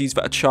activities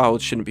that a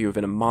child shouldn't be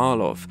within a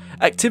mile of.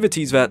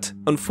 Activities that,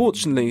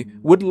 unfortunately,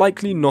 would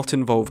likely not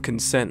involve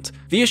consent.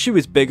 The issue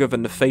is bigger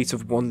than the fate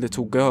of one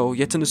little girl,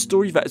 yet in a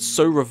story that is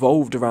so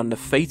revolved around the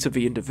fate of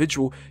the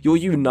individual, you're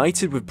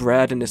united with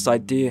Brad in this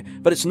idea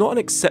that it's not an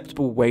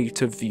acceptable way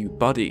to view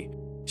Buddy.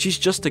 She's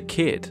just a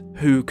kid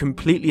who,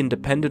 completely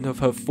independent of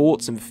her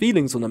thoughts and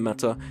feelings on the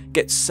matter,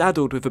 gets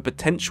saddled with the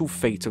potential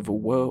fate of a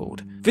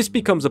world. This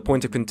becomes a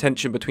point of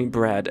contention between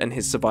Brad and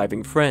his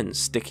surviving friends,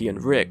 Sticky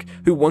and Rick,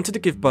 who wanted to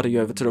give Buddy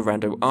over to the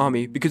rando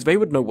army because they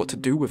would know what to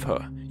do with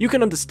her. You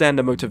can understand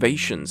the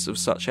motivations of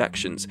such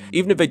actions,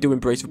 even if they do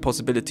embrace the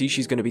possibility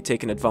she's going to be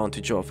taken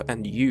advantage of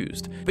and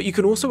used. But you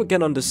can also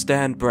again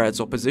understand Brad's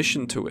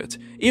opposition to it.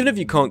 Even if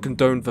you can't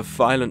condone the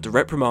violent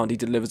reprimand he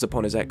delivers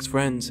upon his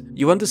ex-friends,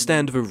 you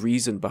understand the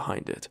reason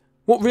behind it.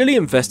 What really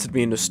invested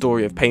me in the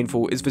story of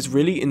Painful is this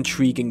really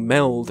intriguing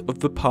meld of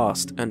the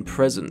past and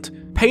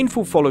present.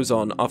 Painful follows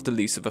on after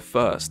Lisa the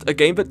First, a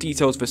game that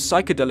details the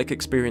psychedelic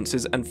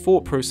experiences and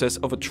thought process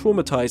of a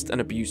traumatized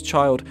and abused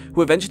child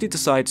who eventually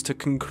decides to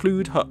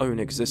conclude her own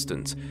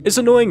existence. It's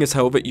annoying as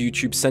hell that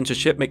YouTube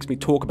censorship makes me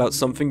talk about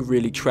something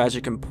really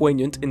tragic and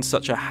poignant in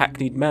such a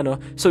hackneyed manner,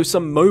 so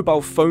some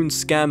mobile phone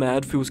scam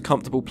ad feels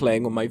comfortable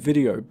playing on my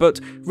video,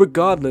 but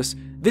regardless,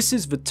 this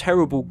is the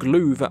terrible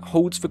glue that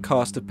holds the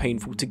cast of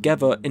Painful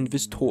together in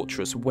this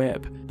torturous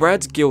web.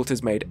 Brad's guilt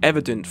is made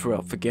evident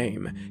throughout the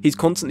game. He's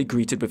constantly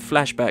greeted with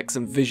flashbacks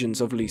and visions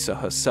of Lisa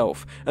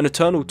herself, an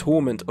eternal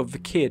torment of the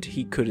kid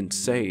he couldn't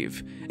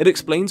save. It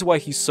explains why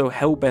he's so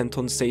hell-bent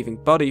on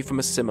saving Buddy from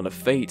a similar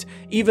fate,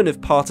 even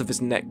if part of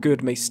his net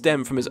good may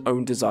stem from his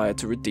own desire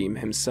to redeem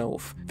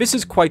himself. This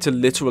is quite a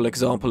literal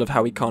example of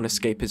how he can't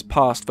escape his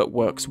past that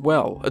works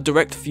well, a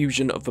direct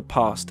fusion of the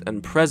past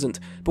and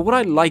present, but what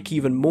I like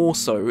even more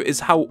so is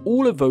how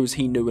all of those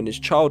he knew in his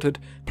childhood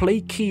play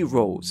key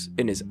roles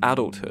in his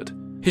adulthood.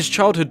 His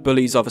childhood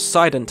bullies are the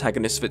side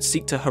antagonists that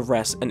seek to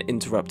harass and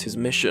interrupt his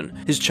mission.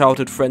 His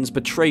childhood friends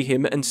betray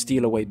him and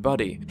steal away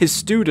Buddy. His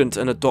student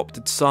and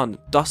adopted son,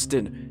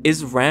 Dustin,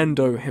 is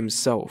Rando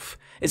himself.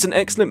 It's an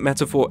excellent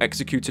metaphor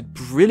executed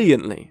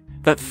brilliantly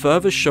that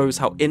further shows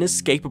how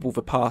inescapable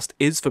the past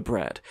is for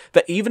Brad,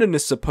 that even in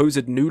this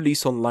supposed new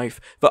lease on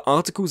life, the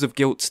articles of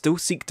guilt still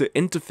seek to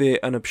interfere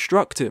and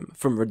obstruct him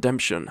from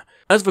redemption.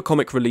 As the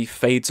comic relief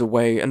fades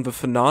away and the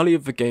finale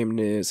of the game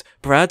nears,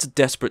 Brad's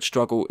desperate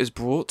struggle is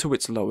brought to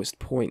its lowest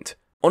point.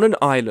 On an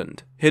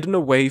island, hidden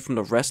away from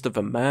the rest of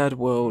the mad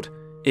world,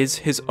 is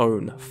his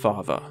own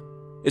father.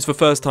 It's the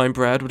first time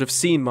Brad would have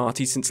seen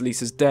Marty since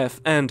Lisa's death,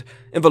 and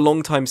in the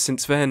long time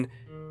since then,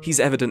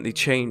 he's evidently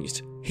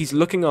changed. He's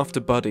looking after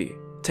Buddy,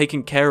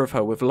 taking care of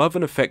her with love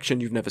and affection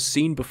you've never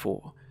seen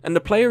before, and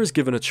the player is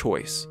given a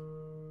choice.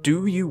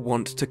 Do you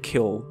want to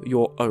kill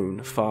your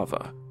own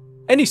father?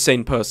 Any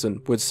sane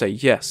person would say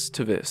yes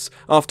to this.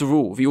 After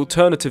all, the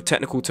alternative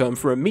technical term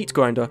for a meat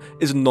grinder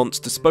is nonce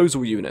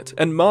disposal unit,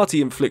 and Marty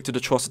inflicted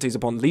atrocities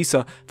upon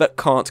Lisa that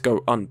can't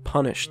go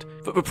unpunished.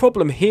 But the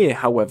problem here,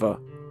 however,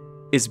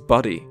 is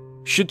Buddy.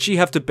 Should she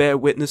have to bear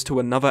witness to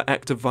another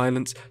act of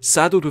violence,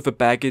 saddled with the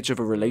baggage of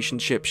a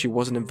relationship she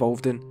wasn't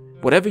involved in?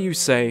 Whatever you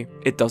say,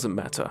 it doesn't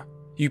matter.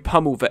 You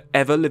pummel the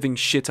ever-living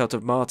shit out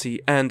of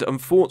Marty, and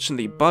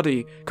unfortunately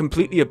Buddy,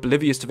 completely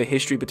oblivious to the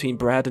history between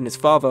Brad and his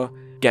father,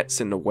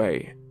 gets in the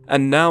way.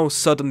 And now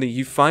suddenly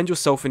you find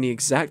yourself in the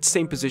exact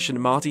same position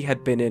Marty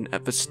had been in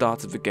at the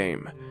start of the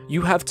game.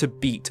 You have to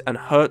beat and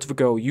hurt the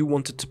girl you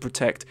wanted to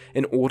protect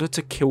in order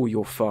to kill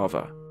your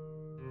father.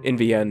 In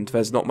the end,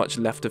 there's not much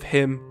left of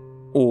him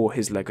or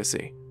his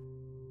legacy.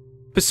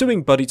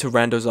 Pursuing Buddy to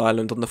Rando's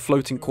island on the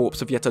floating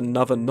corpse of yet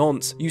another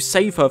nonce, you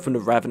save her from the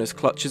ravenous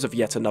clutches of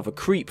yet another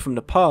creep from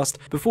the past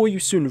before you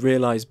soon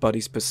realise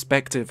Buddy's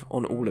perspective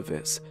on all of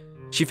this.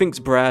 She thinks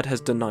Brad has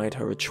denied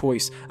her a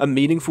choice, a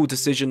meaningful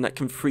decision that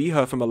can free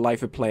her from a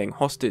life of playing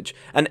hostage,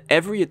 and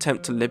every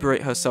attempt to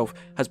liberate herself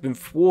has been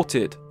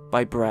thwarted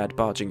by Brad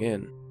barging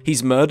in.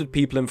 He's murdered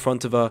people in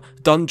front of her,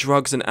 done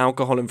drugs and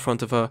alcohol in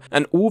front of her,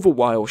 and all the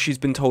while she's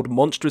been told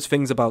monstrous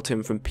things about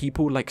him from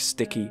people like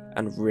Sticky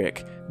and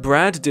Rick.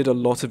 Brad did a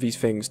lot of these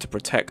things to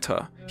protect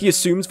her. He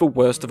assumes the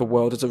worst of the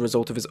world as a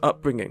result of his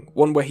upbringing,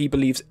 one where he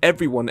believes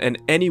everyone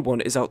and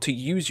anyone is out to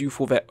use you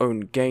for their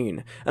own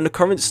gain, and the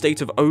current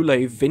state of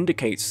Olay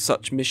vindicates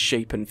such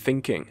misshapen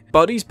thinking.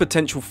 Buddy's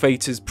potential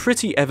fate is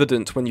pretty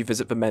evident when you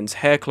visit the men's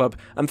hair club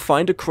and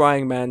find a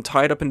crying man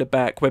tied up in the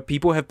back where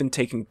people have been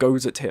taking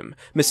goes at him,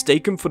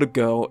 mistaken for the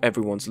girl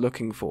everyone's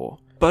looking for.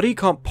 Buddy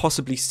can't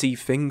possibly see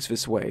things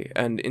this way,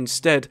 and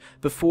instead,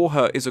 before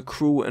her is a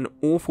cruel and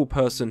awful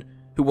person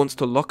who wants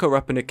to lock her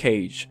up in a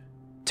cage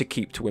to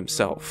keep to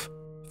himself.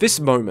 This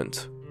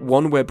moment,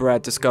 one where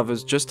Brad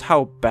discovers just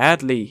how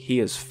badly he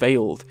has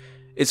failed,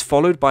 is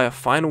followed by a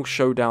final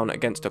showdown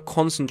against a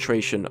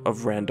concentration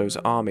of Rando's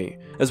army,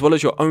 as well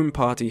as your own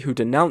party who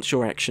denounce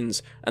your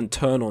actions and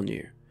turn on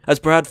you. As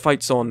Brad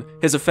fights on,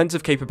 his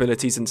offensive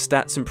capabilities and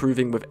stats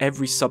improving with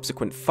every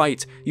subsequent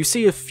fight, you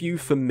see a few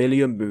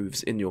familiar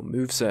moves in your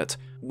moveset,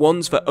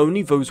 ones that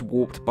only those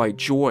warped by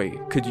joy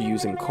could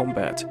use in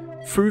combat.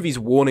 Through these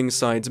warning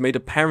signs made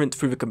apparent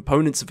through the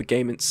components of the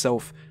game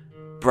itself,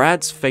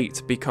 Brad's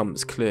fate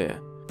becomes clear.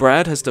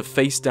 Brad has to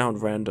face down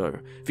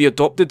Rando, the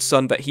adopted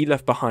son that he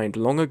left behind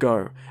long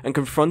ago, and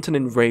confront an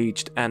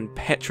enraged and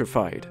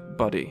petrified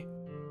Buddy.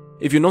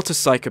 If you're not a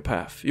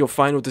psychopath, your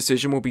final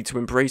decision will be to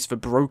embrace the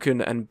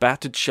broken and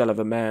battered shell of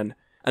a man,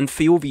 and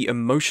feel the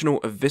emotional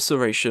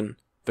evisceration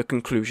the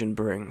conclusion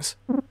brings.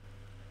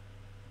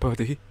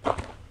 Buddy?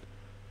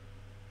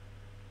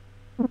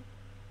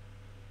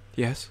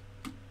 Yes?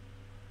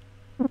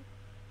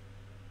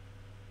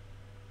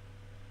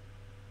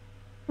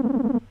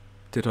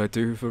 Did I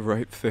do the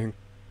right thing?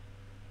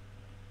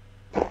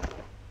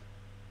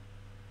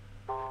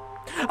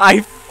 I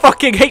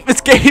fucking hate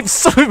this game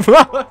so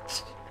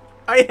much!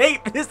 I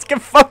hate this game.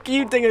 Fuck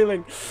you,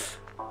 Dingaling.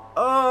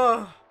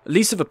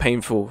 Lisa the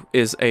Painful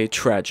is a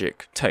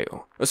tragic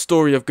tale. A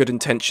story of good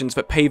intentions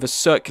that pave a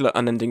circular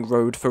unending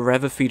road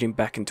forever feeding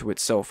back into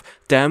itself,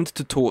 damned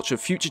to torture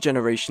future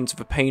generations of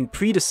the pain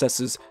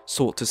predecessors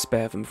sought to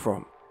spare them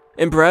from.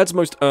 In Brad's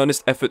most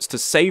earnest efforts to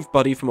save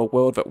Buddy from a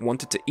world that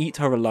wanted to eat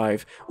her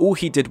alive, all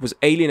he did was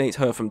alienate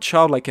her from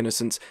childlike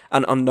innocence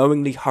and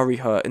unknowingly hurry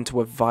her into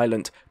a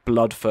violent,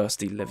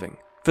 bloodthirsty living.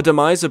 The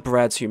demise of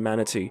Brad's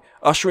humanity,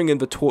 ushering in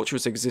the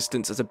torturous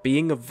existence as a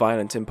being of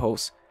violent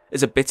impulse,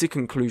 is a bitter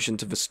conclusion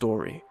to the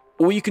story.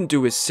 All you can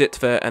do is sit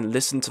there and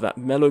listen to that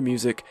mellow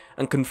music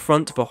and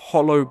confront the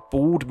hollow,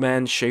 bald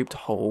man-shaped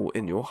hole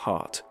in your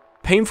heart.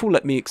 Painful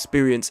let me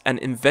experience and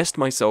invest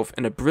myself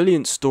in a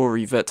brilliant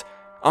story that,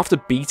 after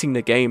beating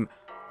the game,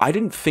 I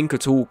didn't think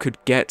at all could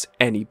get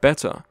any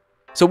better.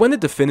 So when the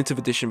definitive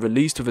edition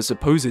released with a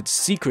supposed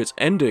secret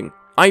ending,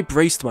 I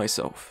braced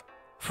myself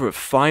for a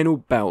final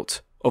bout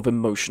of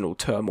emotional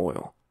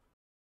turmoil.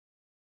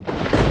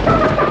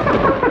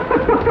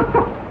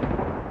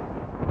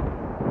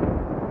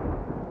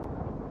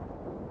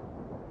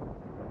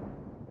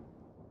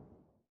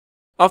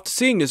 After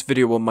seeing this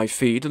video on my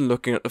feed and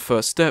looking at the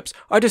first steps,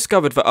 I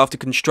discovered that after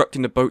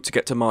constructing the boat to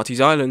get to Marty's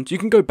island, you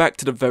can go back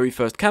to the very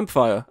first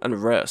campfire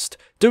and rest.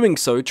 Doing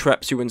so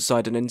traps you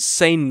inside an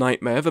insane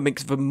nightmare that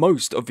makes the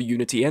most of the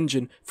Unity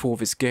engine for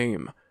this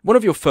game. One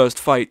of your first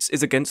fights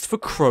is against the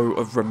Crow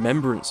of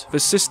Remembrance, the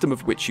system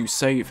of which you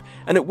save,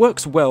 and it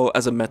works well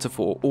as a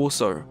metaphor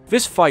also.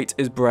 This fight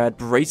is Brad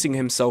bracing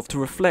himself to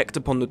reflect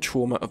upon the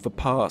trauma of the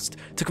past,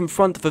 to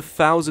confront the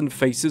 1,000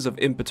 faces of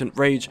impotent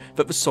rage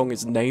that the song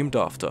is named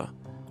after.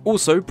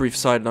 Also, brief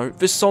side note,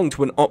 this song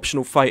to an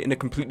optional fight in a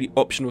completely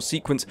optional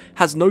sequence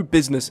has no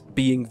business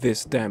being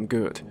this damn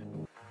good.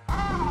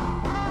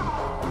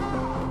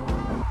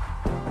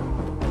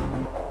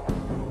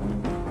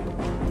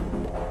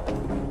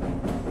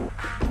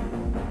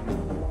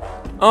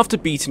 After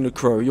beating the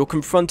Crow, you're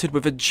confronted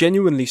with a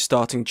genuinely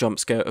starting jump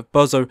scare of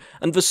Buzzo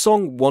and the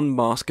song One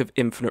Mask of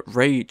Infinite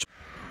Rage.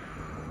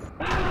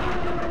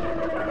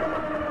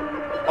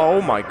 Oh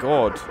my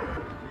god.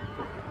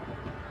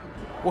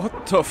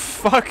 What the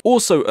fuck?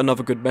 Also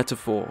another good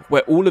metaphor,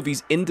 where all of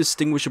these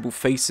indistinguishable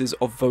faces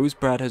of those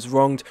Brad has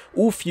wronged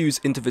all fuse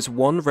into this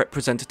one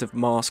representative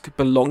mask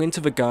belonging to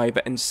the guy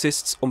that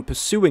insists on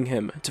pursuing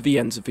him to the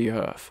ends of the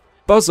earth.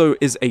 Buzzo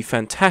is a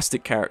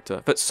fantastic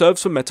character that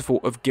serves the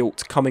metaphor of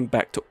guilt coming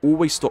back to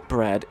always stop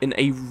Brad in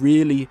a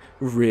really,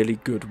 really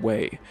good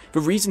way. The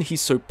reason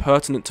he's so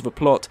pertinent to the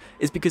plot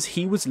is because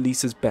he was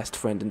Lisa's best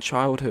friend in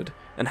childhood,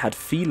 and had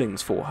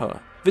feelings for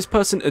her. This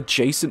person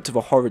adjacent to the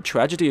horrid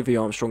tragedy of the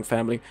Armstrong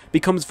family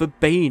becomes the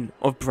bane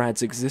of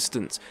Brad's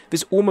existence,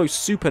 this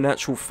almost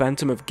supernatural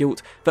phantom of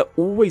guilt that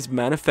always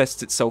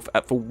manifests itself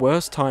at the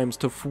worst times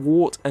to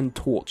thwart and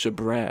torture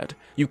Brad.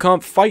 You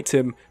can't fight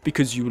him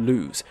because you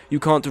lose. You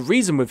can't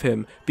reason with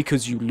him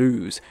because you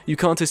lose. You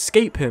can't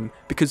escape him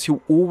because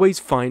he'll always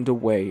find a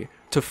way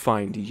to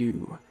find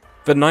you.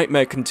 The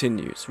nightmare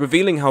continues,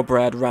 revealing how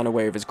Brad ran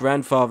away with his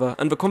grandfather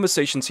and the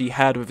conversations he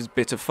had with his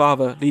bitter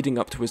father leading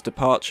up to his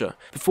departure,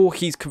 before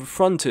he's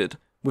confronted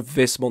with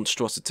this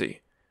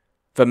monstrosity.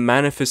 The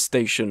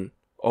manifestation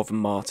of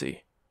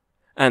Marty.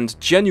 And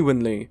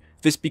genuinely,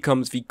 this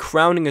becomes the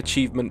crowning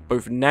achievement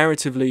both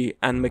narratively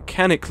and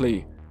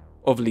mechanically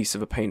of Lisa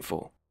the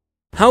Painful.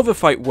 How the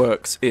fight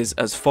works is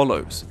as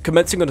follows.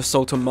 Commencing an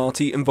assault on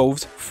Marty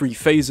involves 3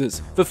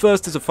 phases. The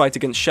first is a fight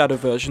against shadow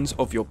versions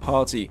of your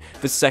party,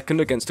 the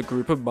second against a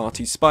group of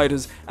Marty's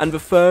spiders, and the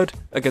third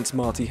against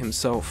Marty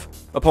himself.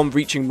 Upon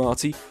reaching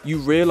Marty, you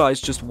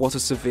realise just what a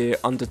severe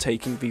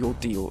undertaking the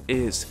ordeal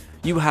is.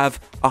 You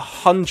have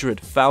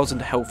 100,000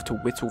 health to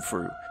whittle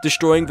through.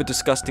 Destroying the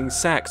disgusting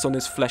sacs on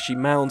his fleshy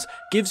mounds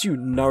gives you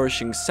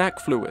nourishing sac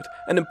fluid,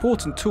 an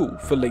important tool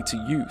for later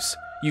use.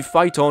 You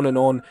fight on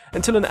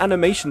until an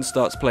animation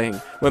starts playing,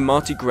 where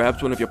Marty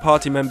grabs one of your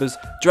party members,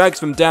 drags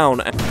them down,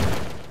 and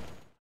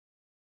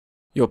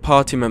your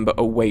party member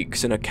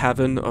awakes in a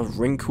cavern of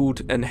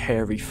wrinkled and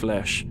hairy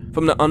flesh.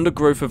 From the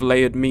undergrowth of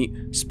layered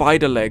meat,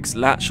 spider legs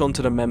latch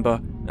onto the member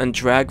and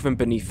drag them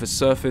beneath the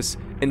surface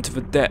into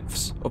the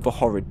depths of the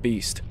horrid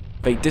beast.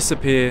 They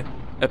disappear,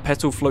 a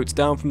petal floats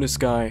down from the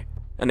sky,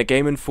 and the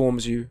game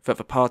informs you that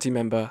the party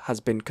member has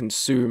been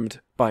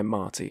consumed by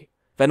Marty.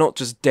 They're not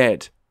just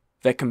dead,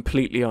 they're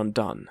completely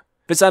undone.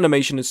 This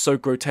animation is so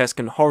grotesque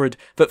and horrid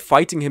that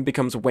fighting him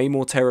becomes way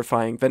more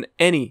terrifying than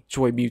any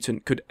Joy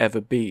Mutant could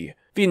ever be.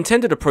 The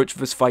intended approach for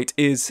this fight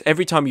is,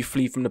 every time you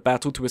flee from the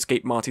battle to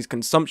escape Marty's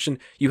consumption,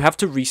 you have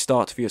to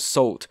restart the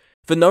assault.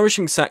 The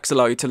nourishing sacs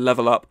allow you to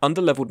level up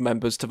under-leveled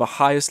members to the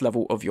highest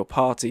level of your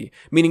party,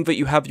 meaning that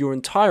you have your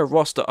entire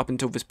roster up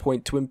until this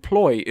point to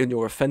employ in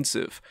your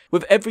offensive.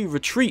 With every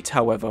retreat,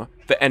 however,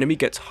 the enemy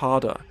gets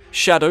harder.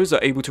 Shadows are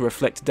able to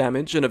reflect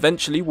damage and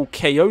eventually will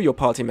KO your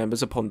party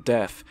members upon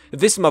death.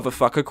 This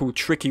motherfucker called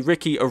Tricky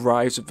Ricky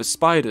arrives with the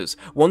spiders,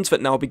 ones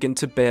that now begin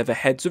to bear the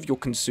heads of your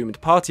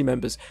consumed party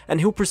members, and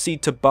he'll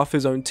proceed to buff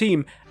his own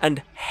team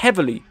and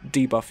heavily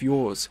debuff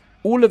yours.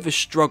 All of this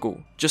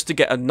struggle just to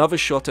get another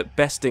shot at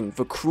besting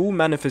the cruel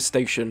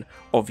manifestation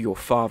of your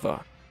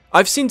father.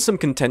 I've seen some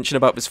contention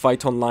about this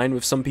fight online,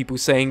 with some people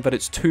saying that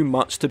it's too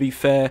much to be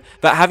fair,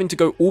 that having to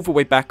go all the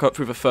way back up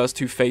through the first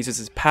 2 phases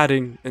is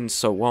padding, and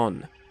so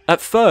on. At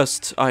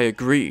first, I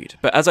agreed,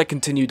 but as I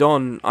continued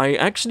on, I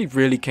actually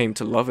really came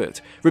to love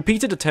it.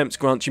 Repeated attempts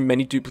grant you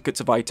many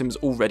duplicates of items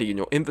already in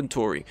your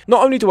inventory.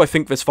 Not only do I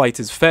think this fight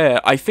is fair,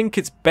 I think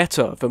it's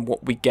better than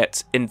what we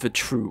get in the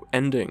true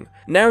ending.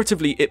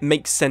 Narratively, it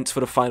makes sense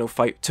for the final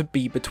fight to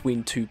be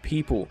between 2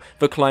 people.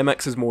 The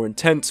climax is more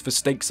intense, the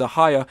stakes are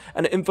higher,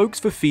 and it invokes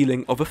the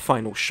feeling of a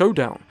final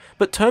showdown.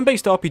 But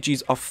turn-based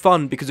RPGs are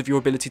fun because of your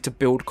ability to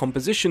build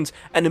compositions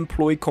and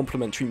employ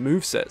complementary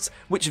movesets,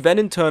 which then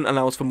in turn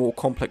allows for more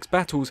complex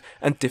battles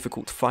and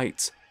difficult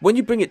fights. When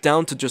you bring it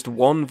down to just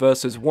 1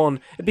 versus 1,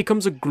 it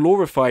becomes a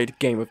glorified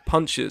game of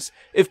punches.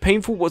 If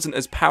Painful wasn't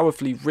as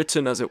powerfully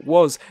written as it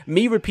was,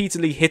 me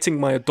repeatedly hitting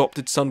my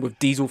adopted son with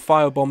diesel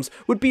firebombs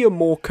would be a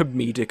more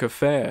comedic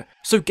affair.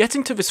 So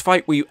getting to this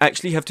fight where you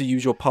actually have to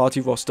use your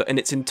party roster in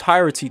its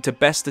entirety to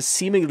best a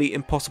seemingly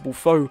impossible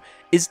foe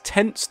is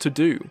tense to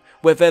do,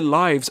 where their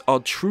lives are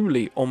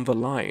truly on the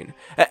line.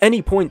 At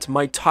any point,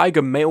 my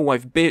tiger male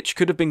wife bitch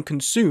could have been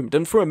consumed,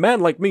 and for a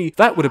man like me,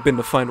 that would have been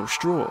the final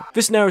straw.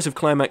 This narrative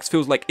climax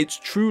feels like it's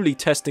truly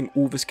testing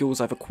all the skills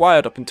I've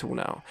acquired up until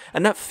now,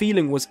 and that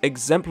feeling was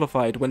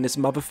exemplified when this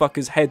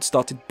motherfucker's head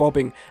started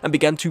bobbing and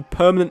began to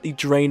permanently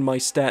drain my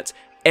stats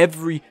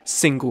every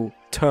single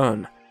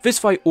turn. This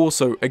fight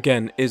also,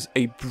 again, is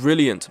a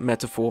brilliant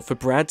metaphor for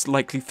Brad's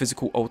likely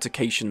physical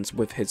altercations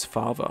with his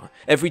father.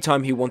 Every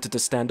time he wanted to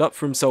stand up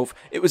for himself,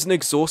 it was an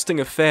exhausting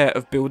affair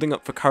of building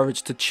up the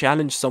courage to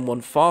challenge someone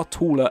far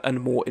taller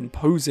and more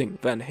imposing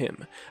than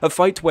him. A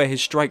fight where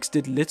his strikes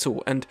did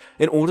little, and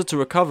in order to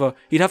recover,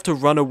 he'd have to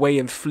run away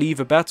and flee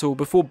the battle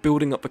before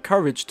building up the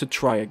courage to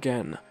try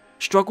again.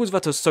 Struggles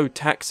that are so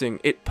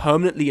taxing, it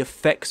permanently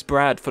affects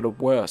Brad for the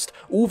worst,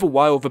 all the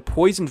while the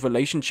poisoned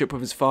relationship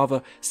with his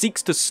father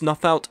seeks to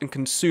snuff out and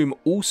consume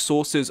all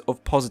sources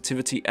of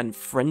positivity and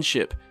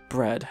friendship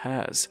Brad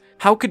has.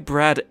 How could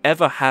Brad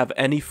ever have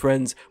any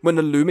friends when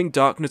the looming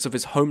darkness of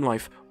his home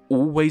life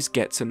always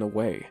gets in the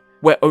way,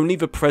 where only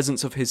the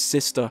presence of his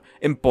sister,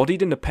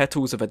 embodied in the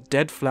petals of a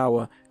dead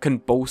flower, can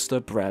bolster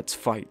Brad's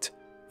fight.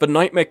 The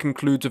nightmare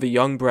concludes with a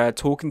young Brad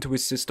talking to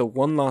his sister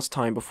one last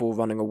time before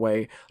running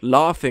away,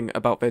 laughing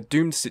about their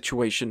doomed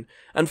situation,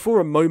 and for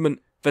a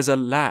moment there's a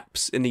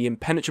lapse in the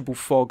impenetrable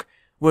fog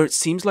where it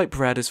seems like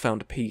Brad has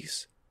found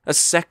peace. A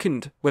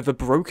second where the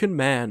broken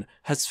man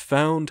has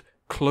found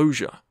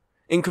closure.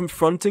 In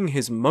confronting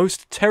his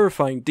most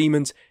terrifying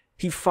demons,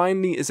 he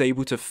finally is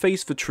able to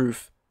face the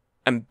truth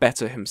and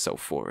better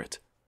himself for it.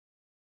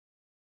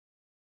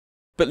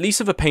 But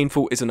Lisa the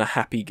Painful isn't a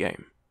happy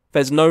game.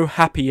 There's no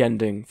happy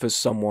ending for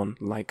someone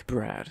like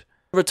Brad.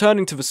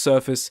 Returning to the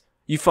surface,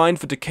 you find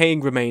the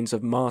decaying remains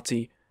of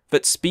Marty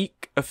that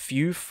speak a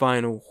few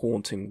final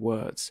haunting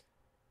words.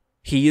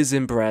 He is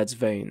in Brad's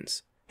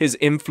veins. His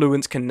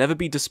influence can never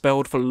be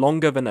dispelled for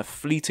longer than a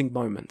fleeting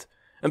moment,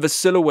 and the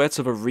silhouette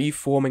of a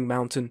reforming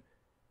mountain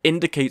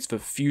indicates the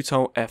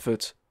futile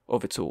effort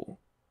of it all.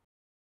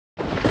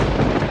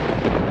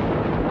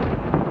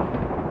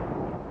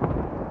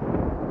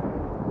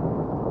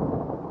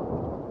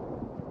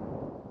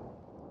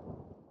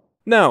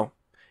 Now,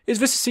 is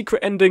this a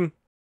secret ending?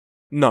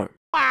 No.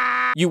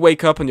 You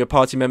wake up and your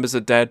party members are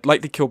dead,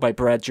 likely killed by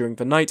Brad during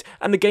the night,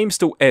 and the game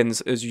still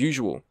ends as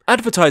usual.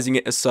 Advertising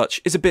it as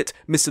such is a bit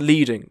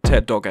misleading,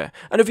 Ted Dogger,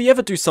 and if you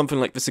ever do something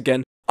like this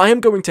again, I am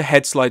going to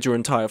headslide your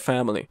entire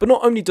family. But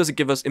not only does it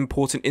give us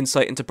important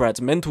insight into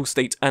Brad's mental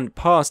state and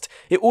past,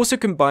 it also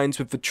combines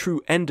with the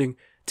true ending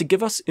to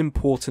give us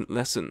important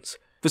lessons.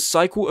 The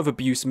cycle of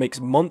abuse makes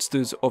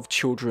monsters of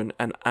children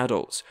and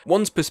adults.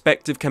 One's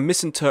perspective can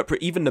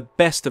misinterpret even the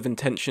best of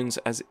intentions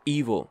as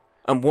evil,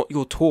 and what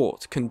you're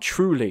taught can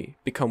truly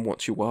become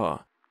what you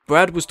are.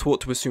 Brad was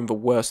taught to assume the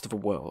worst of the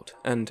world,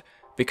 and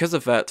because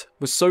of that,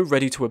 was so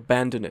ready to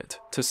abandon it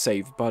to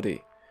save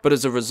Buddy. But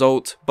as a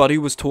result, Buddy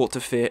was taught to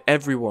fear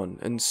everyone,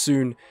 and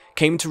soon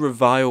came to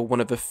revile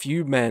one of the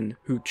few men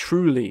who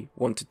truly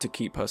wanted to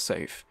keep her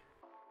safe.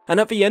 And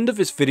at the end of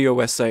this video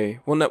essay,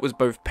 one that was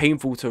both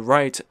painful to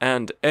write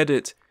and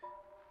edit,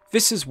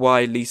 this is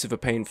why Lisa the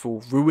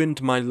Painful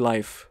ruined my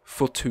life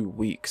for 2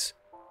 weeks.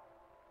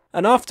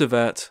 And after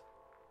that,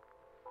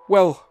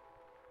 well,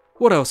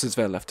 what else is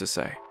there left to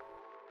say?